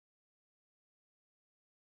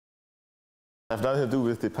have nothing to do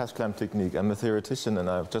with the patch clamp technique. I'm a theoretician and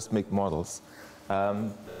I just make models.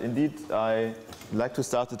 Indeed, I like to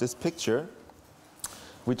start with this picture,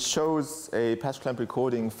 which shows a patch clamp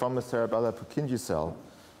recording from a cerebellar Purkinje cell.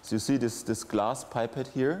 So you see this glass pipette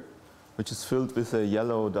here, which is filled with a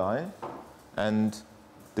yellow dye. And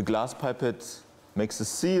the glass pipette makes a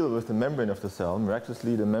seal with the membrane of the cell.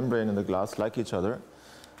 Miraculously, the membrane and the glass like each other.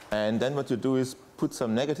 And then what you do is put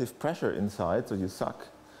some negative pressure inside, so you suck.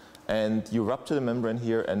 And you rupture the membrane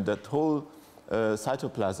here, and that whole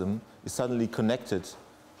cytoplasm is suddenly connected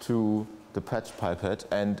to the patch pipette,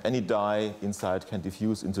 and any dye inside can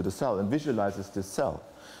diffuse into the cell and visualizes this cell.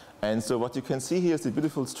 And so what you can see here is the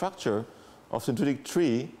beautiful structure of the dendritic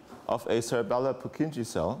tree of a cerebellar Purkinje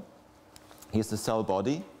cell. Here's the cell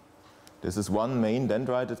body. This is one main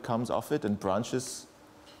dendrite that comes off it and branches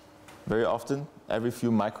very often. Every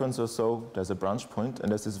few microns or so, there's a branch point, and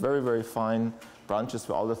there's this very, very fine branches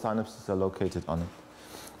where all the synapses are located on it.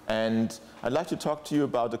 And I'd like to talk to you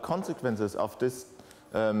about the consequences of this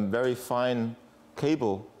very fine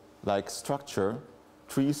cable-like structure,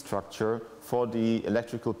 tree structure, for the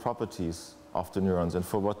electrical properties of the neurons and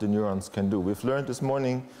for what the neurons can do. We've learned this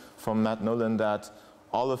morning from Matt Nolan that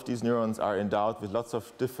all of these neurons are endowed with lots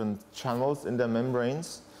of different channels in their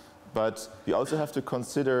membranes, but we also have to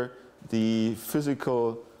consider the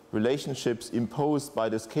physical relationships imposed by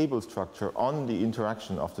this cable structure on the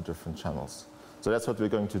interaction of the different channels. So that's what we're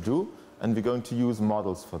going to do, and we're going to use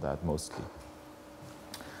models for that mostly.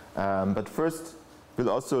 But first, we'll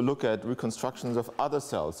also look at reconstructions of other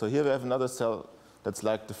cells. So here we have another cell that's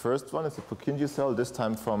like the first one. It's a Purkinje cell, this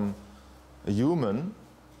time from a human,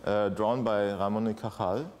 drawn by Ramon y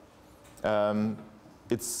Cajal.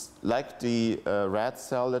 It's like the rat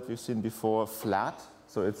cell that we've seen before, flat.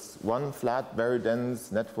 So it's one flat, very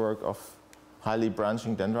dense network of highly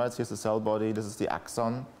branching dendrites. Here's the cell body. This is the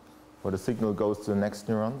axon, where the signal goes to the next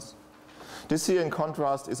neurons. This here, in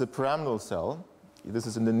contrast, is a pyramidal cell. This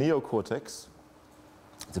is in the neocortex.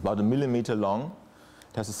 It's about 1 millimeter long.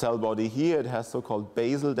 It has a cell body here. It has so-called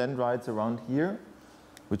basal dendrites around here,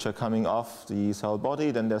 which are coming off the cell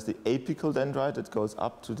body. Then there's the apical dendrite that goes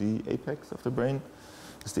up to the apex of the brain.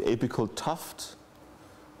 There's the apical tuft.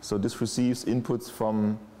 So this receives inputs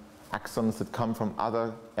from axons that come from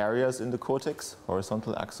other areas in the cortex,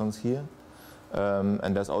 horizontal axons here.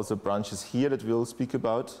 And there's also branches here that we'll speak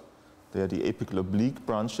about. They are the apical oblique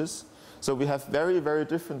branches. So we have very, very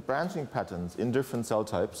different branching patterns in different cell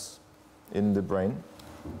types in the brain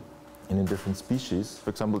and in different species. For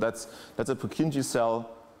example, that's a Purkinje cell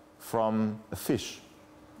from a fish.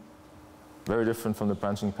 Very different from the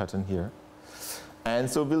branching pattern here. And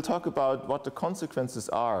so we'll talk about what the consequences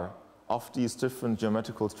are of these different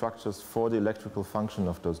geometrical structures for the electrical function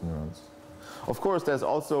of those neurons. Of course, there's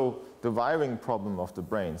also the wiring problem of the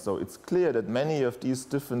brain. So it's clear that many of these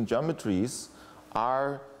different geometries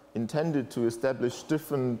are intended to establish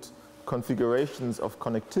different configurations of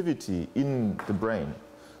connectivity in the brain.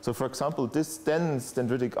 So for example, this dense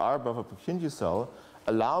dendritic arbor of a Purkinje cell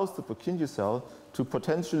allows the Purkinje cell to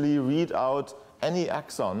potentially read out any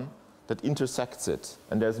axon that intersects it.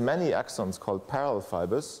 And there's many axons called parallel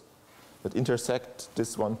fibers that intersect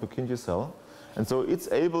this one Purkinje cell. And so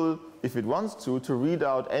it's able, if it wants to read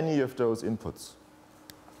out any of those inputs.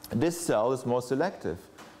 And this cell is more selective.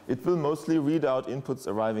 It will mostly read out inputs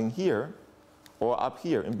arriving here or up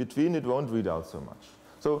here. In between, it won't read out so much.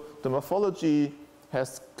 So the morphology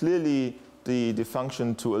has clearly the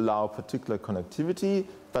function to allow particular connectivity,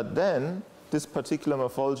 but then this particular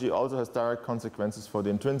morphology also has direct consequences for the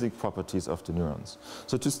intrinsic properties of the neurons.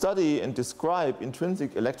 So to study and describe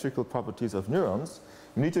intrinsic electrical properties of neurons,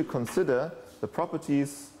 you need to consider the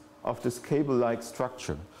properties of this cable-like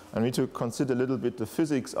structure. And we need to consider a little bit the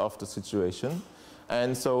physics of the situation.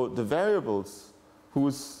 And so the variables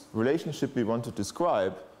whose relationship we want to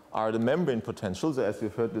describe are the membrane potentials. As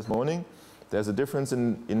we've heard this morning, there's a difference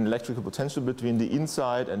in electrical potential between the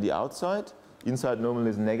inside and the outside. Inside normally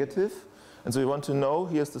is negative. And so we want to know,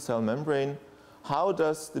 here's the cell membrane, how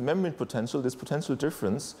does the membrane potential, this potential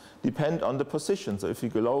difference, depend on the position? So if you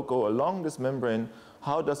go along this membrane,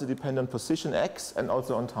 how does it depend on position x and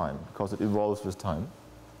also on time, because it evolves with time.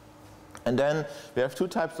 And then we have two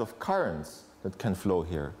types of currents that can flow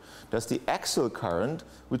here. There's the axial current,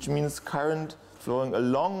 which means current flowing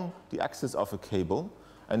along the axis of a cable.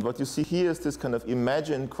 And what you see here is this kind of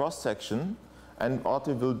imagined cross-section. And what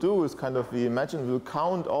we will do is we'll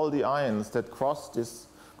count all the ions that cross this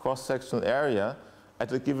cross-sectional area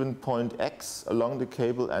at a given point x along the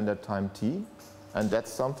cable and at time t. And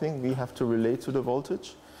that's something we have to relate to the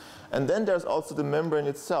voltage. And then there's also the membrane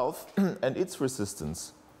itself and its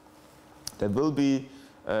resistance. That will be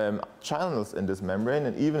channels in this membrane,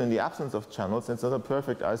 and even in the absence of channels, it's not a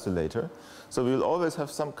perfect isolator. So we will always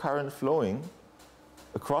have some current flowing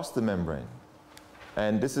across the membrane.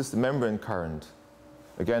 And this is the membrane current,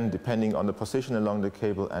 again, depending on the position along the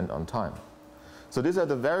cable and on time. So these are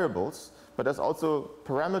the variables, but there's also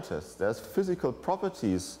parameters. There's physical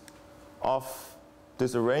properties of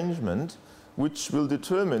this arrangement which will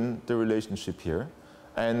determine the relationship here.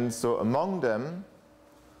 And so among them,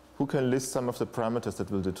 who can list some of the parameters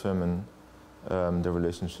that will determine the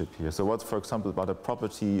relationship here? So what's, for example, about a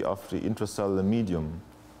property of the intracellular medium?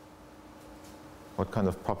 What kind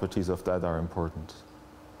of properties of that are important?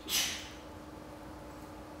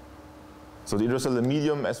 So the intracellular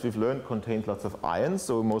medium, as we've learned, contains lots of ions,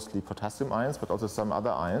 so mostly potassium ions, but also some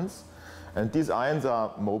other ions. And these ions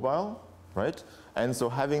are mobile, right? And so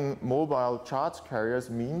having mobile charge carriers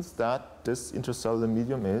means that this intracellular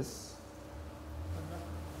medium is...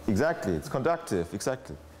 Exactly, it's conductive,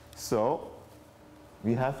 exactly. So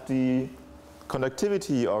we have the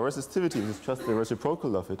conductivity or resistivity, which is just the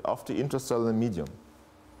reciprocal of it, of the intracellular medium.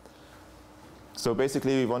 So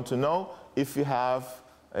basically we want to know if we have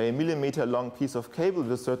a millimeter long piece of cable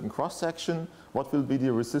with a certain cross section, what will be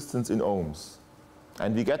the resistance in ohms?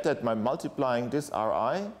 And we get that by multiplying this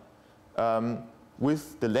Ri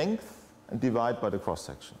with the length and divide by the cross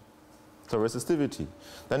section. So resistivity.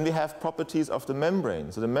 Then we have properties of the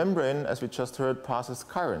membrane. So the membrane, as we just heard, passes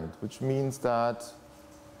current, which means that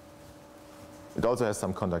it also has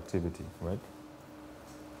some conductivity, right?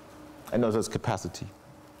 And also has capacity.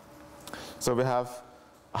 So we have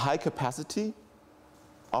a high capacity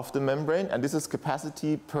of the membrane, and this is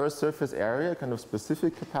capacity per surface area, kind of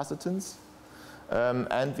specific capacitance.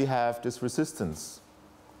 And we have this resistance.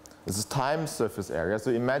 This is times surface area.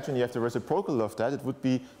 So imagine you have the reciprocal of that. It would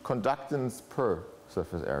be conductance per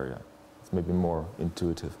surface area. It's maybe more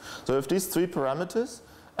intuitive. So we have these three parameters,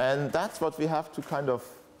 and that's what we have to kind of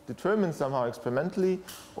determine somehow experimentally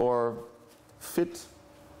or fit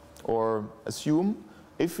or assume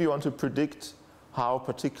if we want to predict how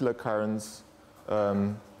particular currents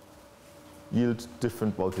yield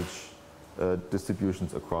different voltage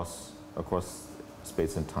distributions across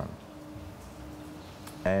space and time.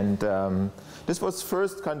 And this was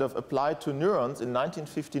first kind of applied to neurons in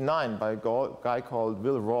 1959 by a guy called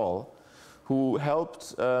Will Rawle, who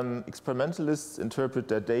helped experimentalists interpret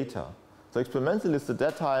their data. So experimentalists at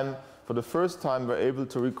that time, for the first time, were able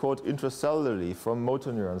to record intracellularly from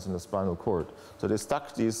motor neurons in the spinal cord. So they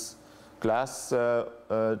stuck these glass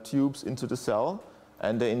tubes into the cell,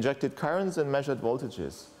 and they injected currents and measured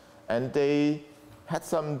voltages. And they had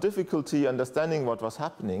some difficulty understanding what was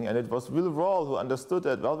happening, and it was Will Rawle who understood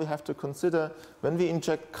that, well, we have to consider when we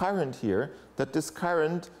inject current here, that this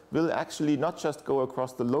current will actually not just go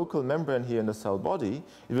across the local membrane here in the cell body,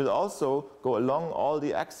 it will also go along all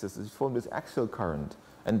the axes, it form this axial current,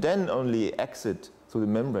 and then only exit through the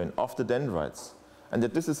membrane of the dendrites. And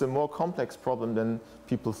that this is a more complex problem than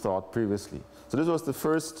people thought previously. So this was the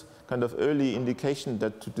first kind of early indication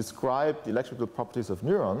that to describe the electrical properties of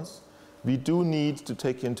neurons, we do need to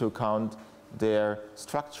take into account their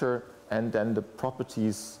structure and then the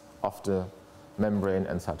properties of the membrane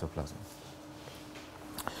and cytoplasm.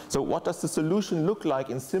 So what does the solution look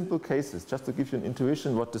like in simple cases? Just to give you an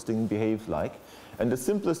intuition what this thing behaves like. And the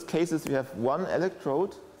simplest cases, we have one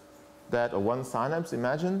electrode that, or one synapse,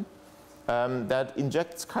 imagine, that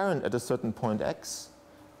injects current at a certain point x,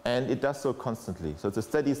 and it does so constantly. So it's a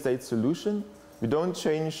steady state solution. We don't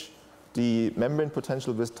change the membrane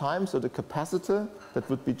potential with time, so the capacitor that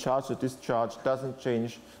would be charged or discharged doesn't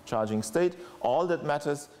change charging state. All that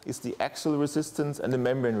matters is the axial resistance and the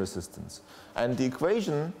membrane resistance. And the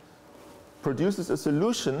equation produces a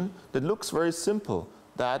solution that looks very simple,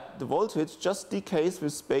 that the voltage just decays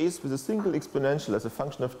with space with a single exponential as a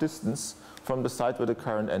function of distance from the side where the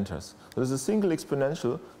current enters. So there's a single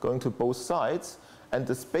exponential going to both sides, and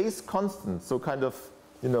the space constant, so kind of,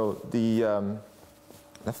 you know,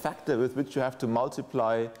 the factor with which you have to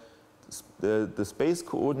multiply the space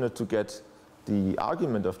coordinate to get the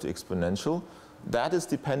argument of the exponential, that is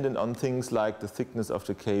dependent on things like the thickness of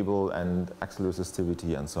the cable and axial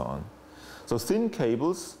resistivity and so on. So thin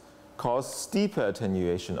cables cause steeper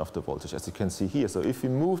attenuation of the voltage, as you can see here. So if we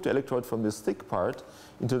move the electrode from this thick part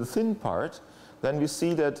into the thin part, then we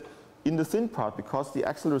see that in the thin part, because the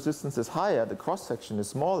axial resistance is higher, the cross-section is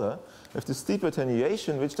smaller, we have the steep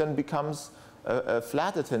attenuation, which then becomes a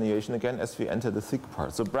flat attenuation again as we enter the thick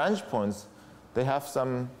part. So branch points, they have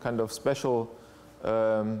some kind of special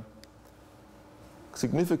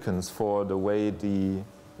significance for the way the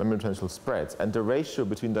membrane potential spreads. And the ratio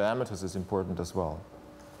between diameters is important as well.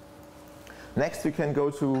 Next, we can go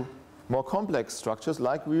to more complex structures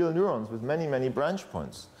like real neurons with many, many branch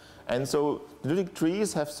points. And so dendritic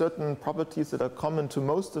trees have certain properties that are common to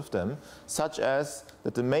most of them, such as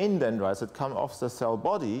that the main dendrites that come off the cell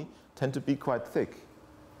body tend to be quite thick.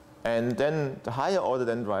 And then the higher order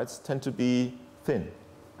dendrites tend to be thin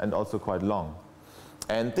and also quite long.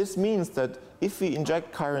 And this means that if we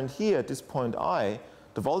inject current here at this point I,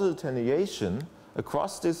 the voltage attenuation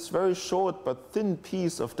across this very short but thin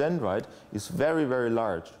piece of dendrite is very, very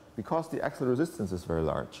large because the axial resistance is very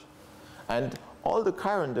large. And all the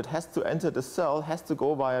current that has to enter the cell has to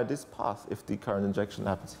go via this path if the current injection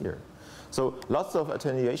happens here. So lots of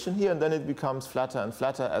attenuation here, and then it becomes flatter and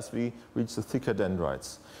flatter as we reach the thicker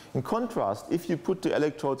dendrites. In contrast, if you put the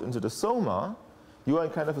electrodes into the soma, you are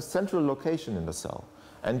in kind of a central location in the cell.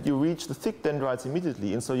 And you reach the thick dendrites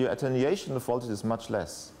immediately, and so your attenuation of voltage is much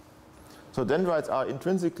less. So dendrites are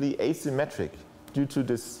intrinsically asymmetric due to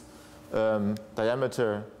this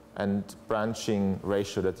diameter and branching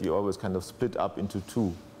ratio that you always kind of split up into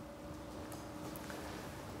two.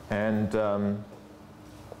 And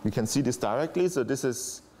we can see this directly. So this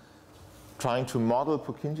is trying to model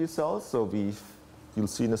Purkinje cells. So you'll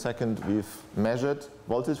see in a second, we've measured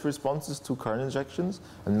voltage responses to current injections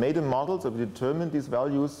and made a model. So we determined these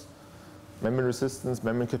values, membrane resistance,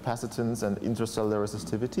 membrane capacitance, and intracellular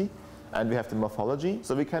resistivity. And we have the morphology.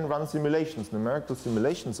 So we can run simulations, numerical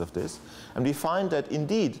simulations of this. And we find that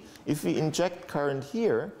indeed, if we inject current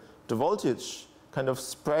here, the voltage kind of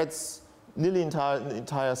spreads nearly the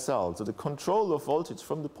entire cell. So the control of voltage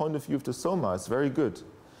from the point of view of the soma is very good.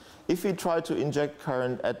 If we try to inject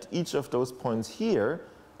current at each of those points here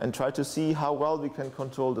and try to see how well we can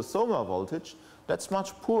control the soma voltage, that's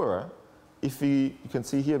much poorer. If you can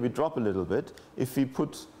see here we drop a little bit if we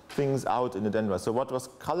put things out in the dendrite. So what was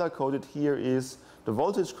color-coded here is the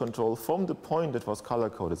voltage control from the point that was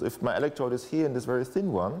color-coded. So if my electrode is here in this very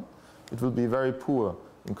thin one, it will be very poor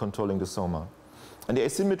in controlling the soma. And the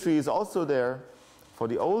asymmetry is also there for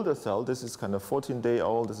the older cell. This is kind of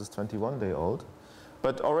 14-day-old, this is 21-day-old.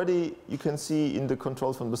 But already you can see in the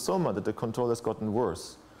control from the soma that the control has gotten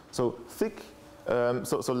worse. So thick,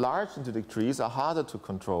 so large dendritic trees are harder to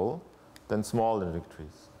control than small dendritic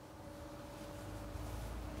trees.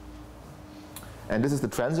 And this is the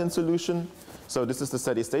transient solution. So this is the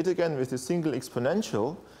steady state again with a single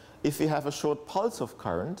exponential. If we have a short pulse of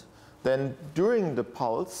current, then during the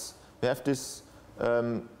pulse we have this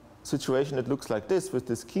situation that looks like this with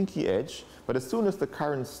this kinky edge. But as soon as the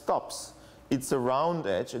current stops, it's a round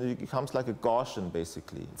edge and it becomes like a Gaussian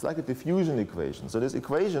basically. It's like a diffusion equation. So this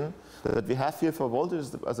equation that we have here for voltage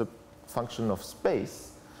as a function of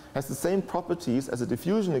space has the same properties as a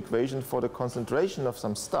diffusion equation for the concentration of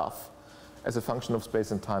some stuff as a function of space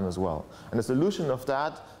and time as well. And the solution of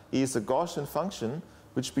that is a Gaussian function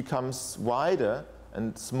which becomes wider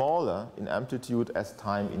and smaller in amplitude as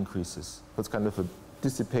time increases. So it's kind of a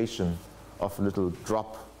dissipation of a little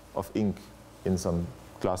drop of ink in some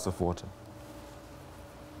glass of water.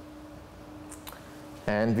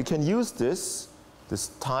 And we can use this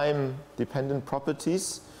time-dependent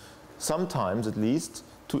properties, sometimes at least,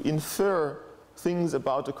 to infer things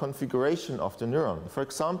about the configuration of the neuron. For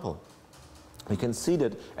example, we can see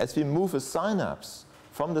that as we move a synapse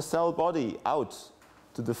from the cell body out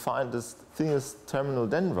to define the thinnest terminal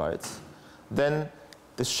dendrites, then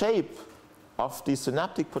the shape of the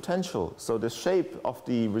synaptic potential, so the shape of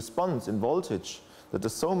the response in voltage that the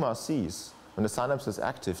soma sees when the synapse is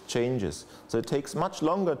active changes. So it takes much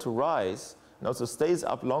longer to rise and also stays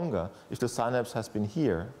up longer if the synapse has been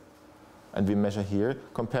here and we measure here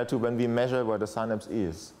compared to when we measure where the synapse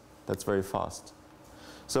is. That's very fast.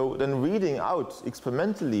 So then reading out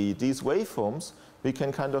experimentally these waveforms, we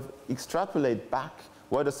can kind of extrapolate back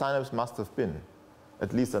where the synapse must have been,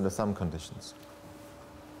 at least under some conditions.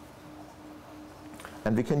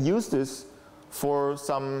 And we can use this for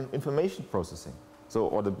some information processing. So,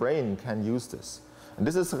 or the brain can use this. And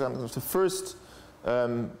this is kind of the first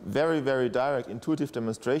very, very direct intuitive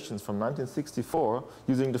demonstrations from 1964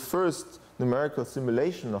 using the first numerical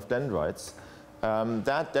simulation of dendrites,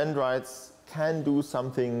 that dendrites can do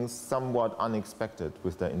something somewhat unexpected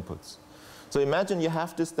with their inputs. So imagine you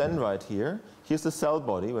have this dendrite here. Here's the cell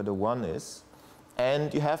body where the 1 is.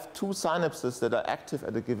 And you have two synapses that are active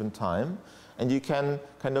at a given time. And you can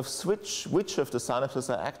kind of switch which of the synapses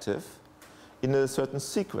are active in a certain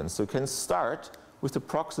sequence. So you can start with the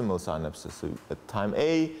proximal synapses. So at time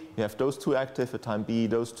A, you have those two active. At time B,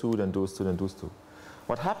 those two, then those two, then those two.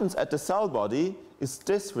 What happens at the cell body is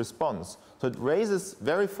this response. So it raises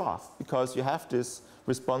very fast because you have this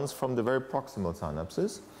response from the very proximal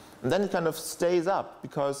synapses. And then it kind of stays up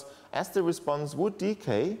because as the response would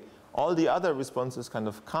decay, all the other responses kind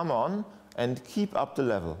of come on and keep up the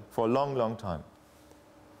level for a long, long time.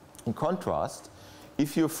 In contrast,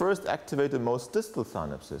 if you first activate the most distal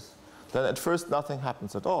synapses, then at first nothing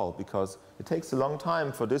happens at all, because it takes a long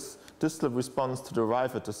time for this distal response to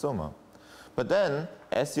arrive at the soma. But then,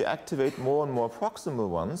 as you activate more and more proximal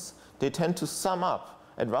ones, they tend to sum up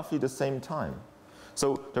at roughly the same time.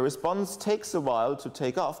 So the response takes a while to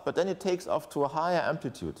take off, but then it takes off to a higher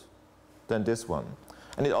amplitude than this one.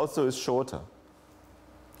 And it also is shorter.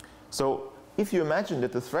 So if you imagine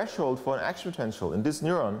that the threshold for an action potential in this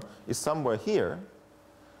neuron is somewhere here,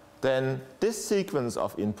 then this sequence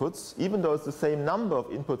of inputs, even though it's the same number of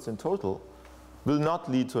inputs in total, will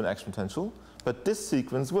not lead to an action potential, but this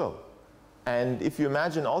sequence will. And if you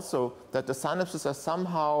imagine also that the synapses are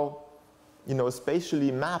somehow,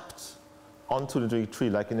 spatially mapped onto the tree,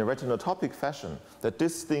 like in a retinotopic fashion, that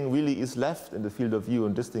this thing really is left in the field of view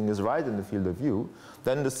and this thing is right in the field of view,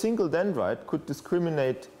 then the single dendrite could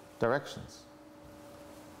discriminate directions.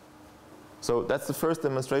 So that's the first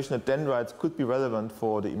demonstration that dendrites could be relevant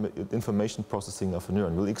for the information processing of a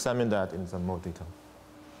neuron. We'll examine that in some more detail.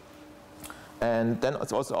 And then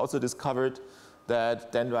it's also discovered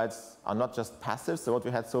that dendrites are not just passive. So what we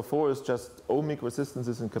had so far is just ohmic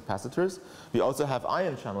resistances and capacitors. We also have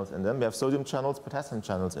ion channels in them. We have sodium channels, potassium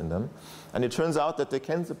channels in them. And it turns out that they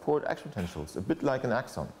can support action potentials, a bit like an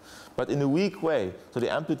axon, but in a weak way. So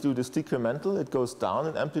the amplitude is decremental. It goes down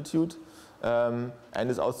in amplitude. And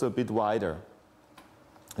is also a bit wider.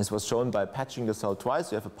 This was shown by patching the cell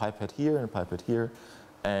twice. You have a pipette here and a pipette here,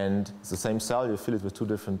 and it's the same cell. You fill it with two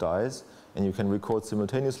different dyes, and you can record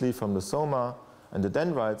simultaneously from the soma and the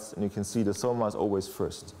dendrites, and you can see the soma is always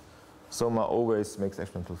first. Soma always makes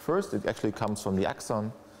exponential first. It actually comes from the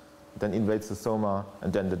axon, then invades the soma,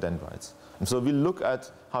 and then the dendrites. And so we look at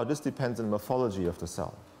how this depends on the morphology of the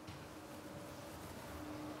cell.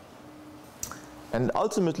 And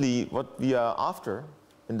ultimately, what we are after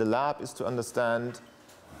in the lab is to understand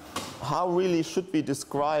how really should we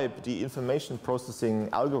describe the information processing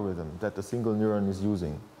algorithm that the single neuron is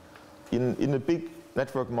using. In a big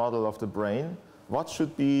network model of the brain, what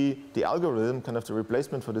should be the algorithm, kind of the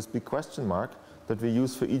replacement for this big question mark that we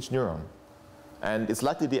use for each neuron? And it's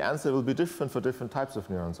likely the answer will be different for different types of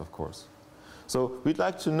neurons, of course. So we'd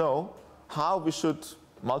like to know how we should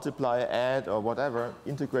multiply, add, or whatever,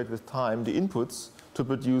 integrate with time the inputs to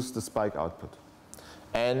produce the spike output.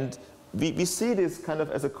 And we see this kind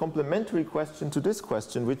of as a complementary question to this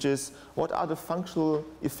question, which is, what are the functional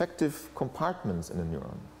effective compartments in a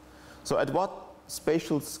neuron? So at what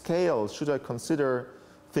spatial scale should I consider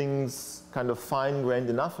things kind of fine-grained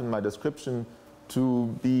enough in my description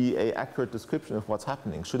to be an accurate description of what's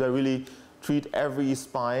happening? Should I really treat every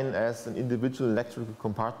spine as an individual electrical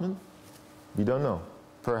compartment? We don't know.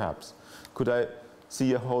 Perhaps. Could I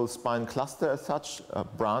see a whole spine cluster as such, a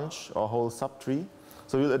branch or a whole subtree?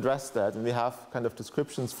 So we'll address that, and we have kind of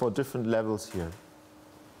descriptions for different levels here.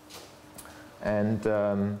 And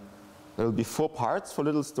there will be 4 parts, 4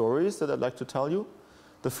 little stories that I'd like to tell you.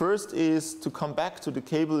 The first is to come back to the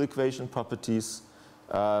cable equation properties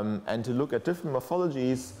and to look at different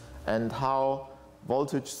morphologies and how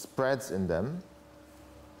voltage spreads in them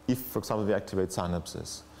if, for example, we activate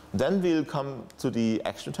synapses. Then we'll come to the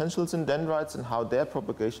action potentials in dendrites and how their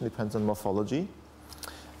propagation depends on morphology.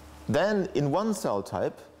 Then, in one cell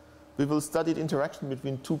type, we will study the interaction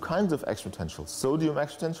between 2 kinds of action potentials. Sodium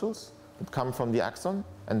action potentials that come from the axon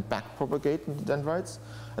and back-propagate into dendrites,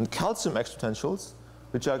 and calcium action potentials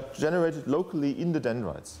which are generated locally in the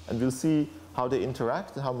dendrites. And we'll see how they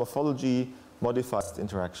interact and how morphology modifies the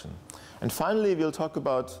interaction. And finally, we'll talk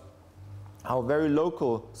about how very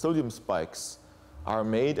local sodium spikes are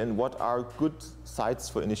made and what are good sites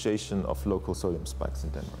for initiation of local sodium spikes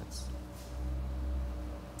in dendrites.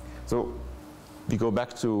 So we go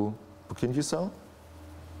back to Purkinje cell,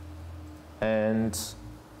 and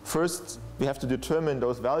first we have to determine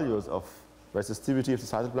those values of resistivity of the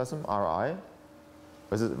cytoplasm, Ri,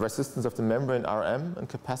 resistance of the membrane, Rm, and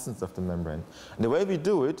capacitance of the membrane. And the way we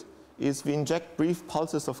do it is we inject brief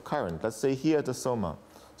pulses of current, let's say here at the soma.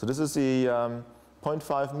 So this is the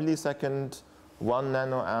 0.5 millisecond 1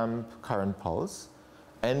 nanoamp current pulse,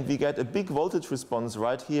 and we get a big voltage response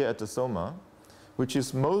right here at the soma, which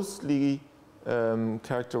is mostly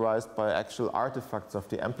characterized by actual artifacts of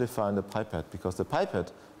the amplifier and the pipette, because the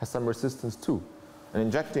pipette has some resistance too. And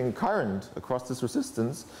injecting current across this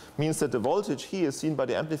resistance means that the voltage here seen by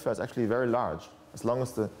the amplifier is actually very large, as long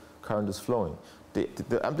as the current is flowing.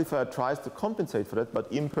 The amplifier tries to compensate for that,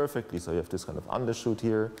 but imperfectly. So you have this kind of undershoot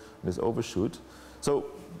here, and this overshoot. So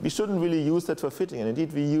we shouldn't really use that for fitting, and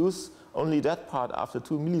indeed we use only that part after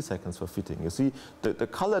 2 milliseconds for fitting. You see, the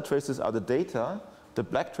color traces are the data, the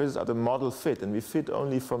black traces are the model fit, and we fit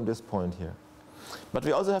only from this point here. But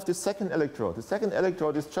we also have the second electrode. The second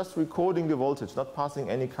electrode is just recording the voltage, not passing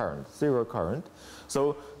any current, zero current.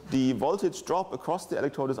 So the voltage drop across the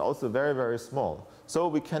electrode is also very, very small. So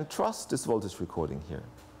we can trust this voltage recording here,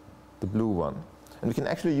 the blue one. And we can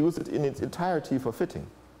actually use it in its entirety for fitting.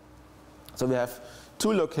 So we have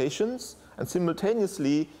 2 locations, and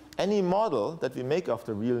simultaneously any model that we make of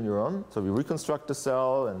the real neuron, so we reconstruct the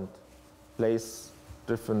cell and place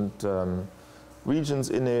different regions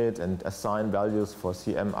in it and assign values for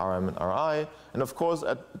CM, RM, and RI. And of course,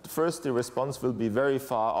 at first the response will be very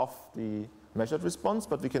far off the measured response,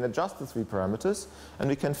 but we can adjust the 3 parameters and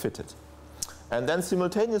we can fit it. And then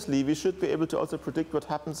simultaneously, we should be able to also predict what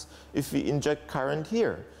happens if we inject current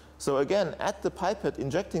here. So again, at the pipette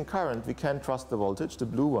injecting current, we can't trust the voltage, the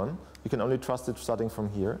blue one. We can only trust it starting from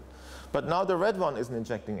here. But now the red one isn't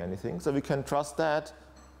injecting anything, so we can trust that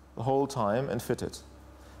the whole time and fit it.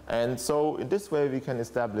 And so in this way, we can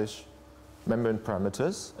establish membrane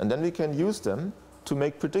parameters, and then we can use them to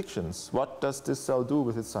make predictions. What does this cell do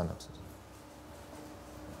with its synapses?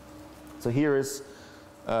 So here is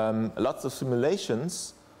lots of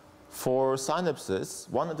simulations for synapses,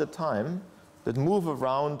 one at a time, that move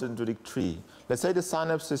around into the tree. Let's say the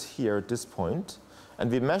synapse is here at this point,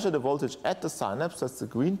 and we measure the voltage at the synapse, that's the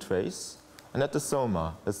green trace, and at the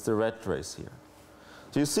soma, that's the red trace here.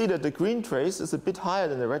 So you see that the green trace is a bit higher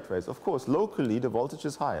than the red trace. Of course, locally the voltage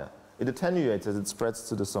is higher. It attenuates as it spreads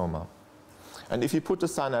to the soma. And if you put the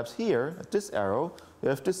synapse here, at this arrow, you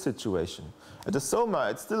have this situation. At the soma,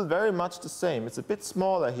 it's still very much the same. It's a bit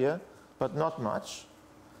smaller here, but not much.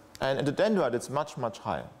 And at the dendrite, it's much, much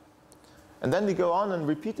higher. And then we go on and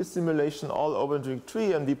repeat the simulation all over the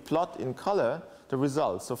tree, and we plot in color the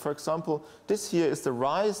results. So for example, this here is the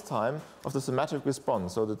rise time of the somatic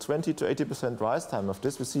response. So the 20 to 80% rise time of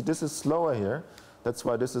this. We see this is slower here. That's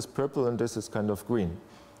why this is purple and this is kind of green.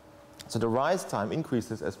 So the rise time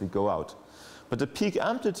increases as we go out. But the peak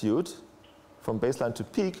amplitude, from baseline to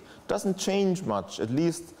peak, doesn't change much, at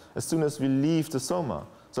least as soon as we leave the soma.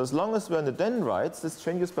 So as long as we're in the dendrites, this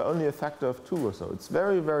changes by only a factor of 2 or so. It's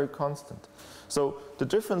very, very constant. So the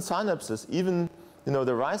different synapses, even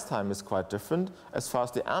the rise time is quite different. As far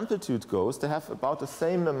as the amplitude goes, they have about the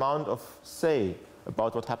same amount of say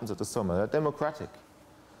about what happens at the soma. They're democratic.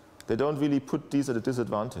 They don't really put these at a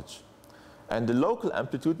disadvantage. And the local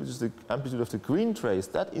amplitude, which is the amplitude of the green trace,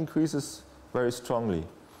 that increases very strongly.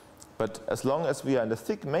 But as long as we are in the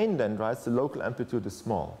thick main dendrites, the local amplitude is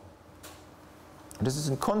small. And this is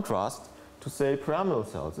in contrast to, say, pyramidal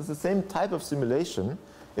cells. It's the same type of simulation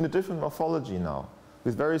in a different morphology now,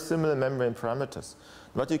 with very similar membrane parameters.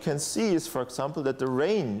 What you can see is, for example, that the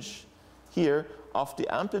range here of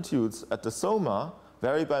the amplitudes at the soma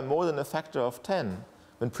vary by more than a factor of 10,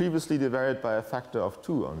 when previously they varied by a factor of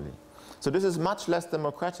 2 only. So this is much less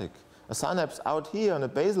democratic. A synapse out here on a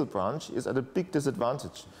basal branch is at a big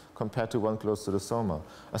disadvantage compared to one close to the soma.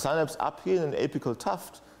 A synapse up here in an apical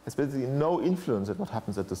tuft has basically no influence at what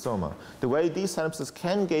happens at the soma. The way these synapses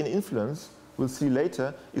can gain influence, we'll see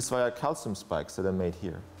later, is via calcium spikes that are made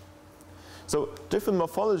here. So different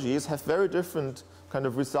morphologies have very different kind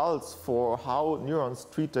of results for how neurons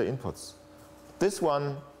treat their inputs. This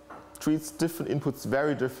one treats different inputs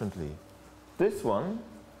very differently. This one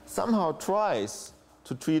somehow tries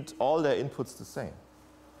to treat all their inputs the same.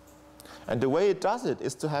 And the way it does it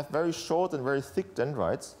is to have very short and very thick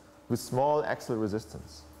dendrites with small axial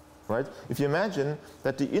resistance. Right? If you imagine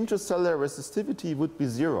that the intracellular resistivity would be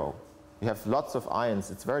 0, you have lots of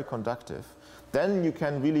ions, it's very conductive, then you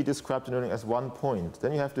can really describe the neuron as one point.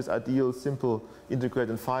 Then you have this ideal, simple,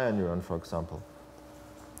 integrated fire neuron, for example.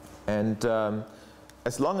 And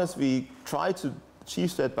as long as we try to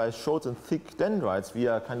achieve that by short and thick dendrites, we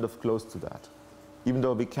are kind of close to that. Even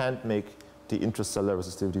though we can't make the intracellular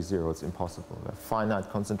resistivity 0, it's impossible. We have finite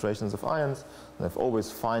concentrations of ions, and we have always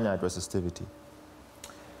finite resistivity.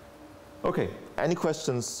 Okay, any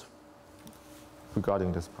questions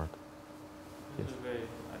regarding this part? Yes.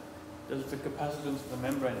 Does the capacitance of the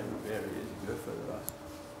membrane ever vary as you go further out?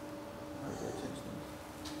 How does that change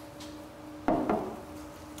things?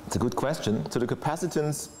 It's a good question. So the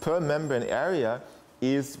capacitance per membrane area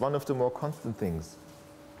is one of the more constant things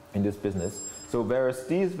in this business. So whereas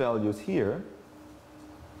these values here,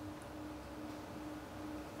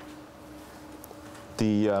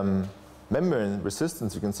 the membrane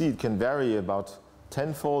resistance, you can see it can vary about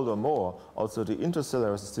 10-fold or more. Also the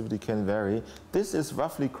intracellular resistivity can vary. This is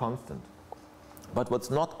roughly constant. But what's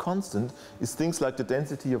not constant is things like the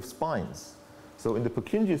density of spines. So in the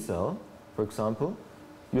Purkinje cell, for example,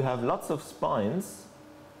 you have lots of spines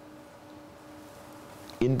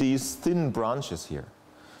in these thin branches here,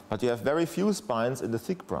 but you have very few spines in the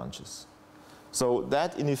thick branches. So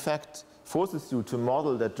that in effect forces you to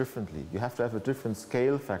model that differently. You have to have a different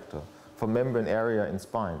scale factor for membrane area in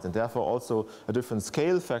spines, and therefore also a different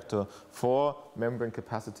scale factor for membrane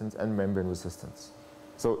capacitance and membrane resistance.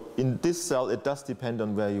 So in this cell, it does depend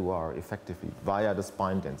on where you are effectively via the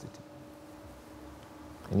spine density.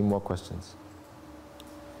 Any more questions?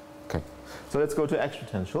 Okay, so let's go to X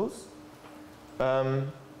potentials.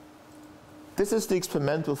 This is the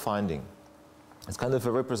experimental finding. It's kind of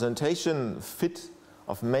a representation fit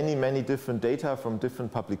of many, many different data from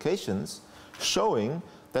different publications showing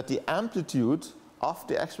that the amplitude of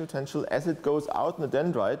the X potential as it goes out in the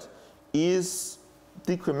dendrite is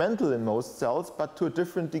decremental in most cells, but to a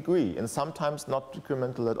different degree, and sometimes not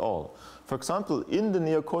decremental at all. For example, in the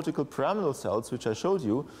neocortical pyramidal cells, which I showed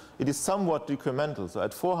you, it is somewhat decremental. So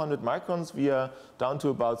at 400 microns, we are down to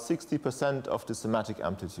about 60% of the somatic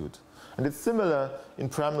amplitude. And it's similar in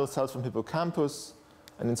pyramidal cells from hippocampus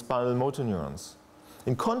and in spinal motor neurons.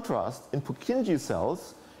 In contrast, in Purkinje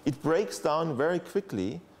cells, it breaks down very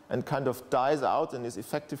quickly and kind of dies out and is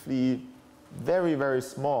effectively very, very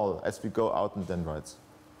small as we go out in dendrites.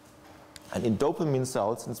 And in dopamine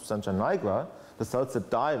cells in substantia nigra, the cells that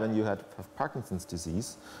die when you have Parkinson's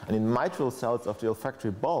disease, and in mitral cells of the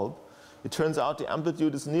olfactory bulb, it turns out the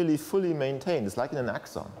amplitude is nearly fully maintained. It's like in an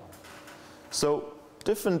axon. So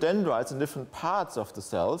different dendrites in different parts of the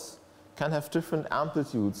cells can have different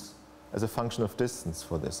amplitudes as a function of distance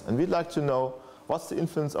for this. And we'd like to know what's the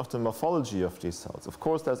influence of the morphology of these cells. Of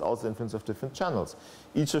course, there's also influence of different channels.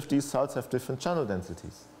 Each of these cells have different channel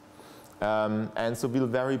densities. And so we'll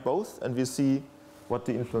vary both, and we'll see what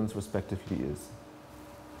the influence respectively is.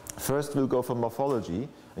 First, we'll go for morphology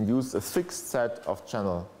and use a fixed set of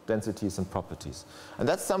channel densities and properties. And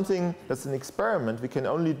that's something that's an experiment we can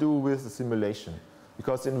only do with a simulation.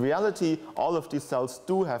 Because in reality, all of these cells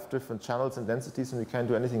do have different channels and densities, and we can't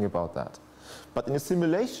do anything about that. But in a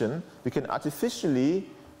simulation, we can artificially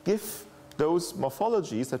give those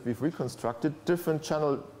morphologies that we've reconstructed different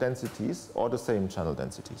channel densities or the same channel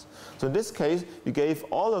densities. So in this case, we gave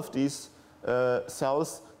all of these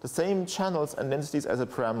cells the same channels and densities as a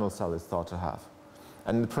pyramidal cell is thought to have.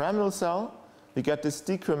 And in the pyramidal cell, we get this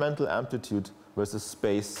decremental amplitude versus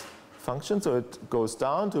space function. So it goes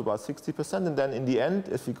down to about 60%, and then in the end,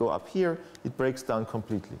 if we go up here, it breaks down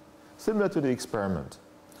completely. Similar to the experiment.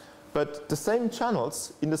 But the same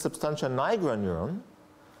channels in the substantia nigra neuron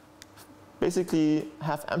basically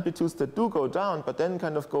have amplitudes that do go down, but then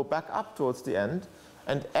kind of go back up towards the end,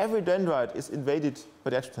 and every dendrite is invaded by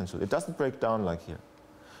the exponential. It doesn't break down like here.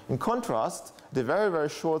 In contrast, at a very, very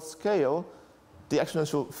short scale, the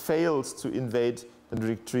exponential fails to invade the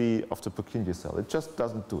dendritic tree of the Purkinje cell. It just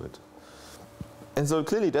doesn't do it. And so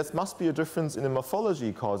clearly there must be a difference in the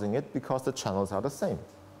morphology causing it, because the channels are the same.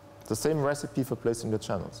 The same recipe for placing the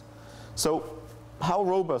channels. So how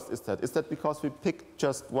robust is that? Is that because we picked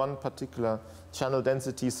just one particular channel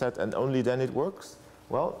density set and only then it works?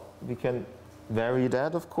 Well, we can vary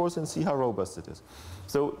that, of course, and see how robust it is.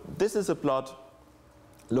 So this is a plot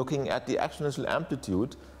looking at the exponential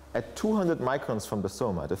amplitude at 200 microns from the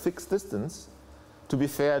soma, at a fixed distance, to be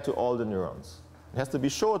fair to all the neurons. It has to be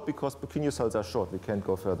short because Purkinje cells are short. We can't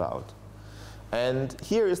go further out. And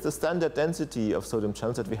here is the standard density of sodium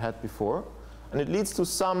channels that we had before. And it leads to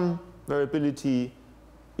some variability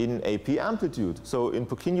in AP amplitude. So in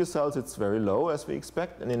Purkinje cells, it's very low, as we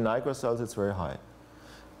expect. And in nigra cells, it's very high.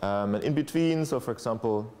 And in between, so for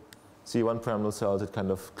example, C1 pyramidal cells, it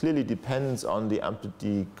kind of clearly depends on the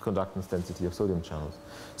amplitude conductance density of sodium channels.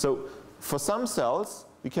 So for some cells,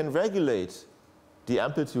 we can regulate the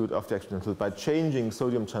amplitude of the exponential by changing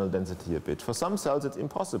sodium channel density a bit. For some cells, it's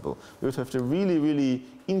impossible. We would have to really, really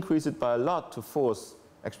increase it by a lot to force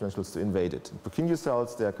exponentials to invade it. In Purkinje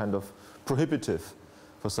cells, they are kind of prohibitive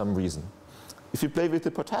for some reason. If you play with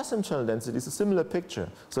the potassium channel density, it's a similar picture.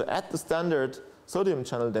 So at the standard sodium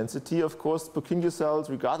channel density, of course, Purkinje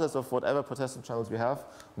cells, regardless of whatever potassium channels we have,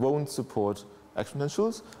 won't support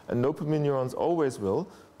exponentials, and dopamine neurons always will.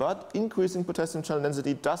 But increasing potassium channel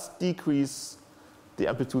density does decrease the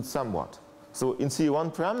amplitude somewhat. So in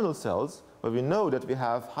C1 pyramidal cells, where we know that we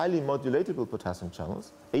have highly modulatable potassium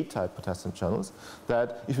channels, A-type potassium channels,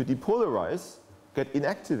 that if you depolarize, get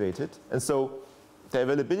inactivated, and so the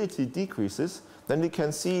availability decreases, then we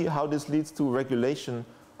can see how this leads to regulation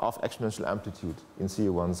of exponential amplitude in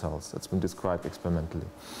CA1 cells. That's been described experimentally.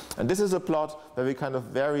 And this is a plot where we kind of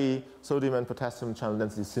vary sodium and potassium channel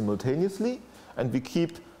density simultaneously, and we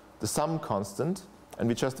keep the sum constant, and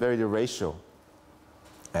we just vary the ratio.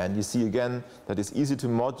 And you see again that it's easy to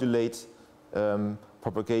modulate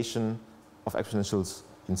propagation of exponentials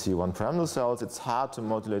in C1 pyramidal cells. It's hard to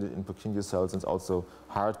modulate it in Purkinje cells, and it's also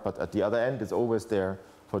hard, but at the other end it's always there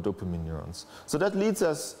for dopamine neurons. So that leads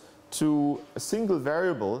us to a single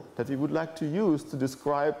variable that we would like to use to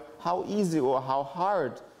describe how easy or how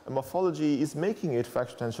hard a morphology is making it for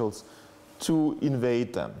exponentials to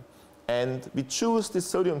invade them. And we choose this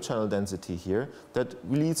sodium channel density here that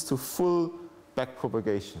leads to full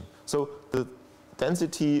backpropagation. So the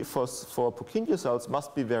density for Purkinje cells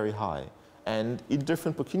must be very high. And in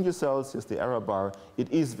different Purkinje cells, here's the error bar, it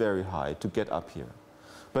is very high to get up here.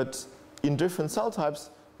 But in different cell types,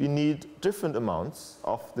 we need different amounts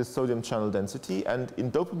of this sodium channel density, and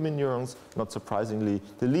in dopamine neurons, not surprisingly,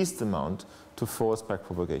 the least amount to force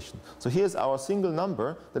backpropagation. So here's our single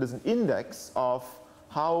number that is an index of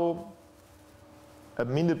how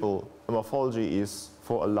amenable a morphology is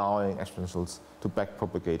for allowing exponentials to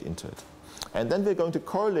backpropagate into it. And then we're going to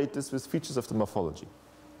correlate this with features of the morphology.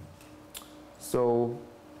 So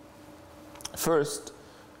first,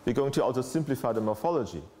 we're going to also simplify the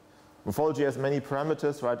morphology. Morphology has many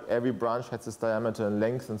parameters, right? Every branch has its diameter and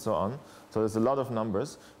length and so on. So there's a lot of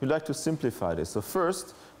numbers. We'd like to simplify this. So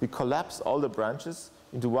first, we collapse all the branches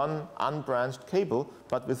into one unbranched cable,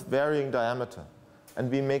 but with varying diameter. And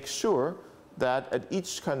we make sure that at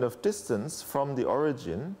each kind of distance from the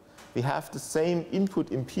origin, we have the same input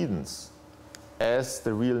impedance as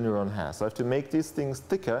the real neuron has. So I have to make these things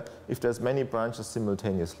thicker if there's many branches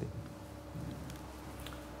simultaneously.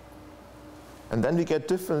 And then we get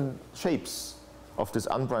different shapes of this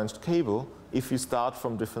unbranched cable if we start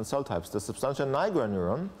from different cell types. The substantia nigra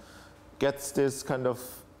neuron gets this kind of,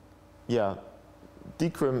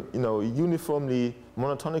 uniformly,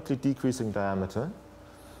 monotonically decreasing diameter.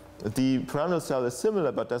 The pyramidal cell is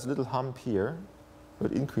similar, but there's a little hump here, where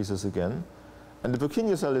it increases again. And the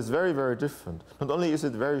Purkinje cell is very, very different. Not only is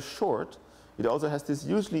it very short, it also has this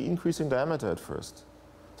hugely increasing diameter at first.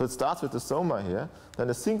 So it starts with the soma here, then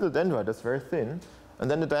a single dendrite that's very thin, and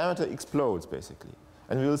then the diameter explodes, basically.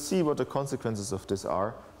 And we will see what the consequences of this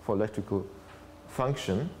are for electrical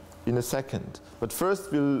function in a second. But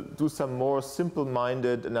first, we'll do some more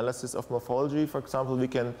simple-minded analysis of morphology. For example, we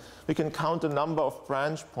can count the number of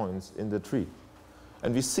branch points in the tree.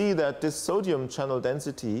 And we see that this sodium channel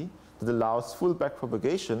density that allows full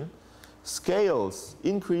backpropagation scales,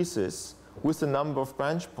 increases with the number of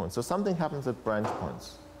branch points. So something happens at branch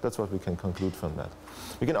points. That's what we can conclude from that.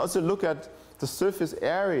 We can also look at the surface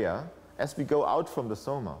area as we go out from the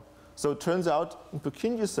soma. So it turns out in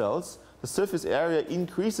Purkinje cells, the surface area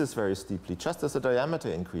increases very steeply, just as the diameter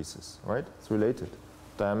increases, right? It's related,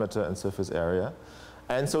 diameter and surface area.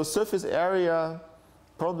 And so surface area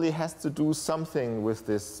probably has to do something with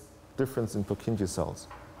this difference in Purkinje cells.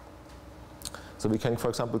 So we can, for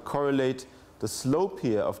example, correlate the slope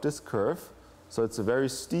here of this curve. So it's a very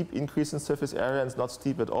steep increase in surface area, and it's not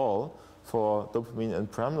steep at all for dopamine and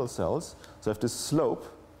pyramidal cells. So I have this slope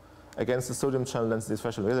against the sodium channel density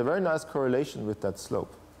threshold. There's a very nice correlation with that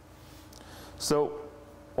slope. So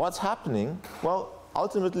what's happening? Well,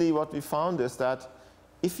 ultimately what we found is that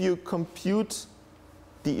if you compute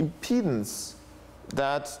the impedance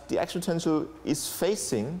that the action potential is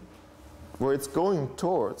facing, where it's going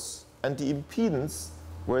towards, and the impedance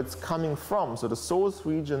where it's coming from, so the source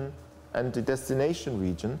region and the destination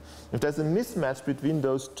region, if there's a mismatch between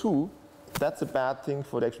those two, that's a bad thing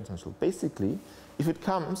for the action potential. Basically, if it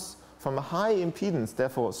comes from a high impedance,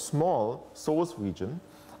 therefore small source region,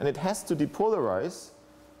 and it has to depolarize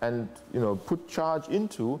and put charge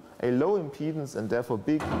into a low impedance and therefore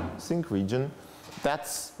big sink region,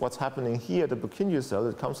 that's what's happening here at the Purkinje cell.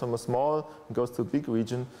 It comes from a small and goes to a big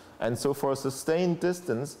region. And so for a sustained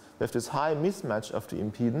distance, we have this high mismatch of the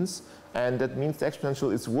impedance, and that means the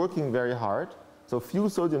exponential is working very hard. So few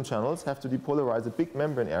sodium channels have to depolarize a big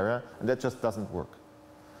membrane area, and that just doesn't work.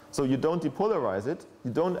 So you don't depolarize it,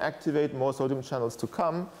 you don't activate more sodium channels to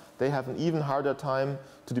come, they have an even harder time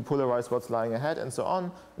to depolarize what's lying ahead and so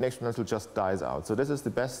on, and exponential just dies out. So this is the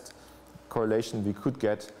best correlation we could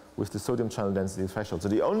get with the sodium channel density threshold. So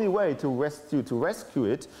the only way to rescue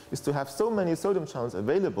it is to have so many sodium channels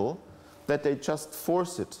available that they just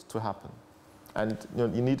force it to happen. And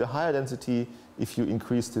you need a higher density if you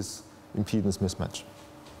increase this impedance mismatch.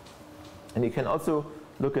 And you can also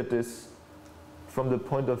look at this from the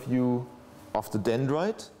point of view of the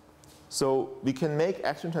dendrite. So we can make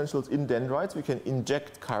action potentials in dendrites. We can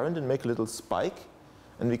inject current and make a little spike.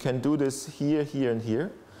 And we can do this here, here, and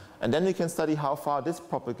here. And then we can study how far this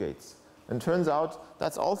propagates. And it turns out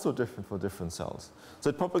that's also different for different cells. So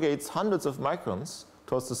it propagates hundreds of microns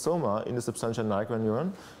towards the soma in the substantia nigra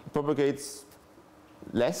neuron. It propagates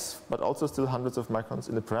less, but also still hundreds of microns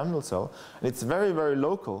in the pyramidal cell. And it's very, very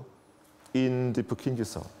local in the Purkinje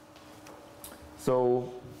cell.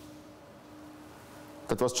 So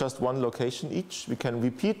that was just one location each. We can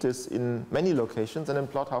repeat this in many locations and then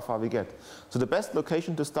plot how far we get. So the best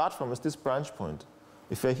location to start from is this branch point.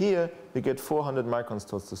 If we're here, we get 400 microns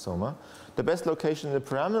towards the soma. The best location in the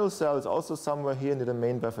pyramidal cell is also somewhere here near the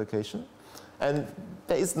main bifurcation. And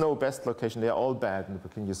there is no best location. They are all bad in the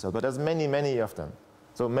Purkinje cell. But there's many, many of them.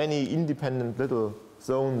 So many independent little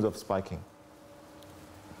zones of spiking.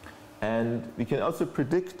 And we can also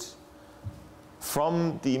predict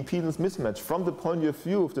from the impedance mismatch, from the point of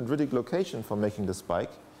view of the dendritic location for making the spike,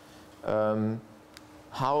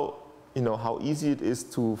 how easy it is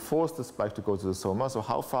to force the spike to go to the soma, so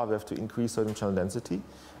how far we have to increase sodium channel density.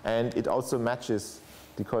 And it also matches,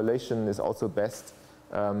 the correlation is also best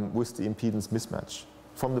with the impedance mismatch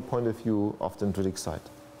from the point of view of the dendritic site.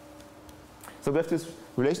 So we have this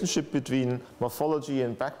relationship between morphology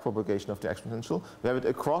and backpropagation of the action potential. We have it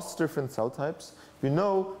across different cell types. We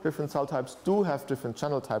know different cell types do have different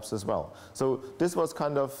channel types as well. So this was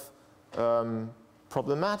kind of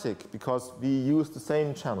problematic because we use the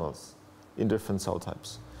same channels in different cell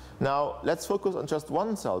types. Now let's focus on just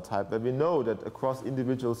one cell type where we know that across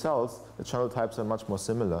individual cells the channel types are much more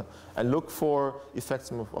similar, and look for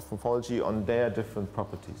effects of morphology on their different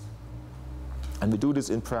properties. And we do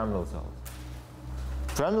this in pyramidal cells.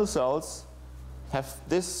 Pyramidal cells have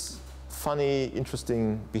this funny,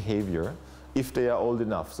 interesting behavior if they are old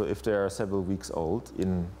enough, so if they are several weeks old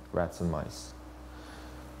in rats and mice.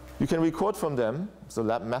 You can record from them, so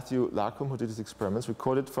Matthew Larcombe, who did these experiments,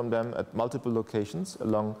 recorded from them at multiple locations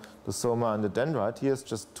along the soma and the dendrite. Here's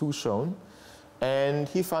just two shown. And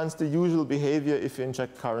he finds the usual behavior if you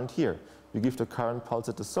inject current here. You give the current pulse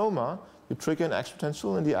at the soma, you trigger an action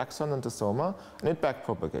potential in the axon and the soma, and it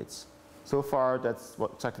backpropagates. So far, that's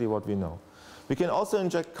exactly what we know. We can also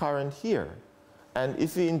inject current here. And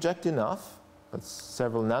if we inject enough, that's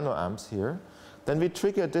several nanoamps here, then we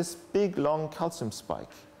trigger this big, long calcium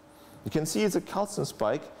spike. You can see it's a calcium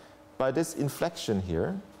spike by this inflection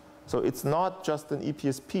here. So it's not just an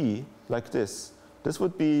EPSP like this. This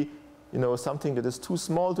would be something that is too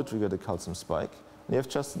small to trigger the calcium spike. And you have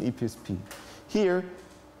just an EPSP. Here,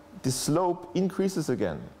 the slope increases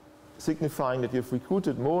again, signifying that you've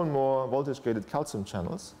recruited more and more voltage-gated calcium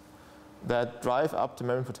channels that drive up the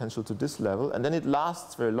membrane potential to this level, and then it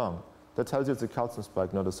lasts very long. That tells you it's a calcium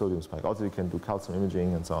spike, not a sodium spike. Also, you can do calcium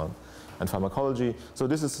imaging and so on, and pharmacology. So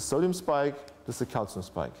this is a sodium spike, this is a calcium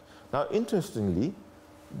spike. Now, interestingly,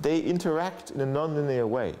 they interact in a nonlinear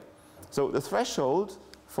way. So the threshold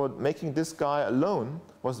for making this guy alone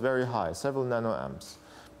was very high, several nanoamps.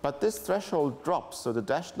 But this threshold drops, so the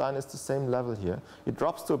dashed line is the same level here. It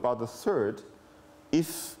drops to about a third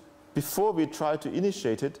if, before we try to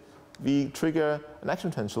initiate it, we trigger an action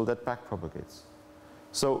potential that backpropagates.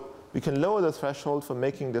 So we can lower the threshold for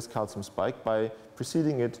making this calcium spike by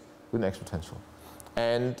preceding it with an action potential.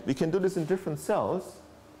 And we can do this in different cells,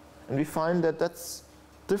 and we find that that's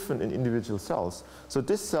different in individual cells. So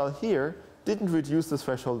this cell here didn't reduce the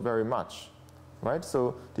threshold very much, right?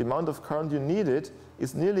 So the amount of current you needed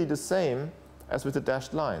is nearly the same as with the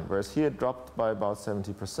dashed line, whereas here it dropped by about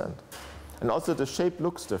 70%. And also the shape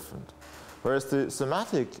looks different. Whereas the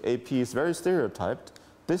somatic AP is very stereotyped,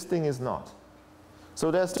 this thing is not. So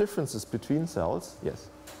there's differences between cells, yes?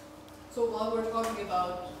 So while we're talking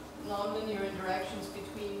about nonlinear interactions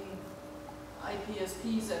between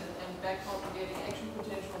IPSPs and backpropagating action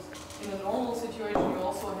potentials, in a normal situation you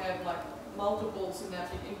also have like multiple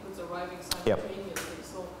synaptic inputs arriving simultaneously. Yep.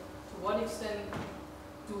 So to what extent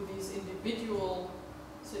do these individual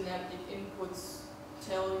synaptic inputs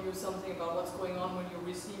tell you something about what's going on when you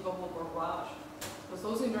receive a whole barrage? Because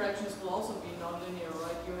those interactions will also be nonlinear,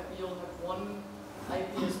 right? You'll have one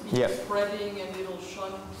IPSP yep. spreading and it'll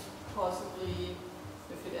shunt possibly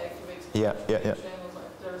if it activates channels.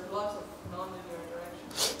 Like, there's lots of nonlinear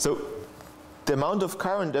interactions. So the amount of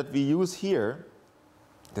current that we use here,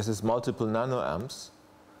 this is multiple nanoamps,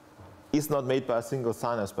 is not made by a single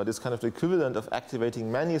synapse, but it's kind of the equivalent of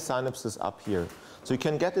activating many synapses up here. So you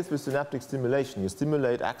can get this with synaptic stimulation. You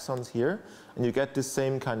stimulate axons here, and you get this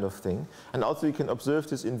same kind of thing. And also you can observe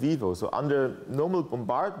this in vivo. So under normal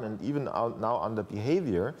bombardment, even now under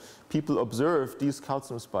behavior, people observe these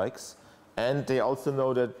calcium spikes, and they also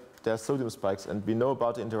know that there are sodium spikes, and we know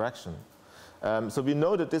about the interaction. So we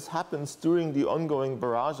know that this happens during the ongoing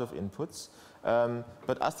barrage of inputs.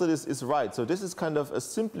 But Astrid is right. So this is kind of a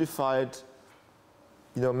simplified,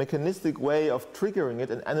 mechanistic way of triggering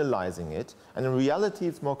it and analyzing it. And in reality,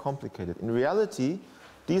 it's more complicated. In reality,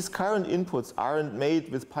 these current inputs aren't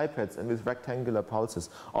made with pipettes and with rectangular pulses.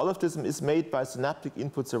 All of this is made by synaptic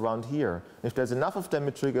inputs around here. If there's enough of them,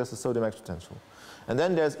 it triggers a sodium action potential. And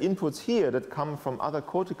then there's inputs here that come from other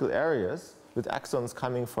cortical areas with axons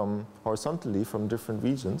coming from horizontally from different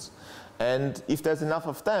regions. And if there's enough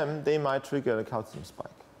of them, they might trigger a calcium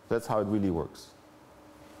spike. That's how it really works.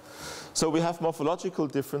 So we have morphological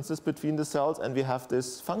differences between the cells, and we have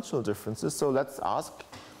these functional differences. So let's ask,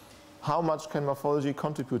 how much can morphology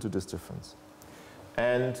contribute to this difference?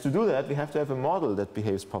 And to do that, we have to have a model that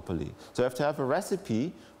behaves properly. So we have to have a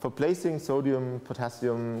recipe for placing sodium,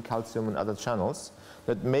 potassium, calcium, and other channels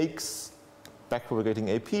that makes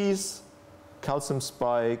backpropagating APs, calcium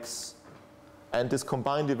spikes, and this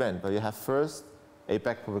combined event where you have first a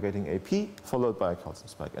backpropagating AP followed by a calcium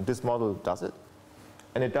spike. And this model does it.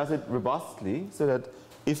 And it does it robustly, so that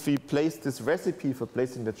if we place this recipe for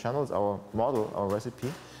placing the channels, our model, our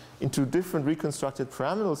recipe, into different reconstructed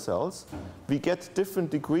pyramidal cells, we get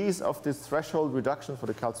different degrees of this threshold reduction for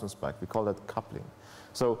the calcium spike. We call that coupling.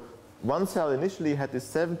 So one cell initially had this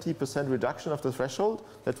 70% reduction of the threshold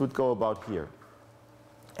that would go about here.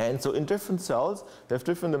 And so in different cells, they have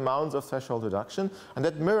different amounts of threshold reduction, and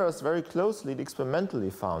that mirrors very closely the experimentally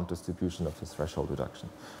found distribution of this threshold reduction.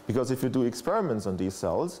 Because if you do experiments on these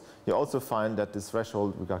cells, you also find that this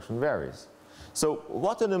threshold reduction varies. So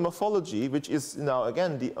what in the morphology, which is now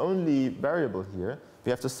again the only variable here, we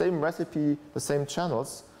have the same recipe, the same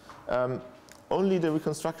channels, only the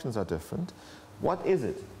reconstructions are different. What is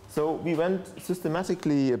it? So we went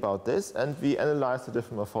systematically about this, and we analyzed the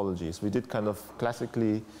different morphologies. We did kind of